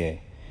कीजिए।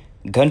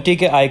 घंटी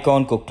के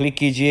आइकॉन को क्लिक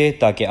कीजिए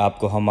ताकि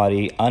आपको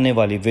हमारी आने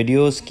वाली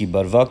वीडियोस की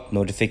बर वक्त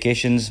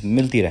नोटिफिकेशंस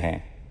मिलती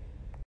रहें।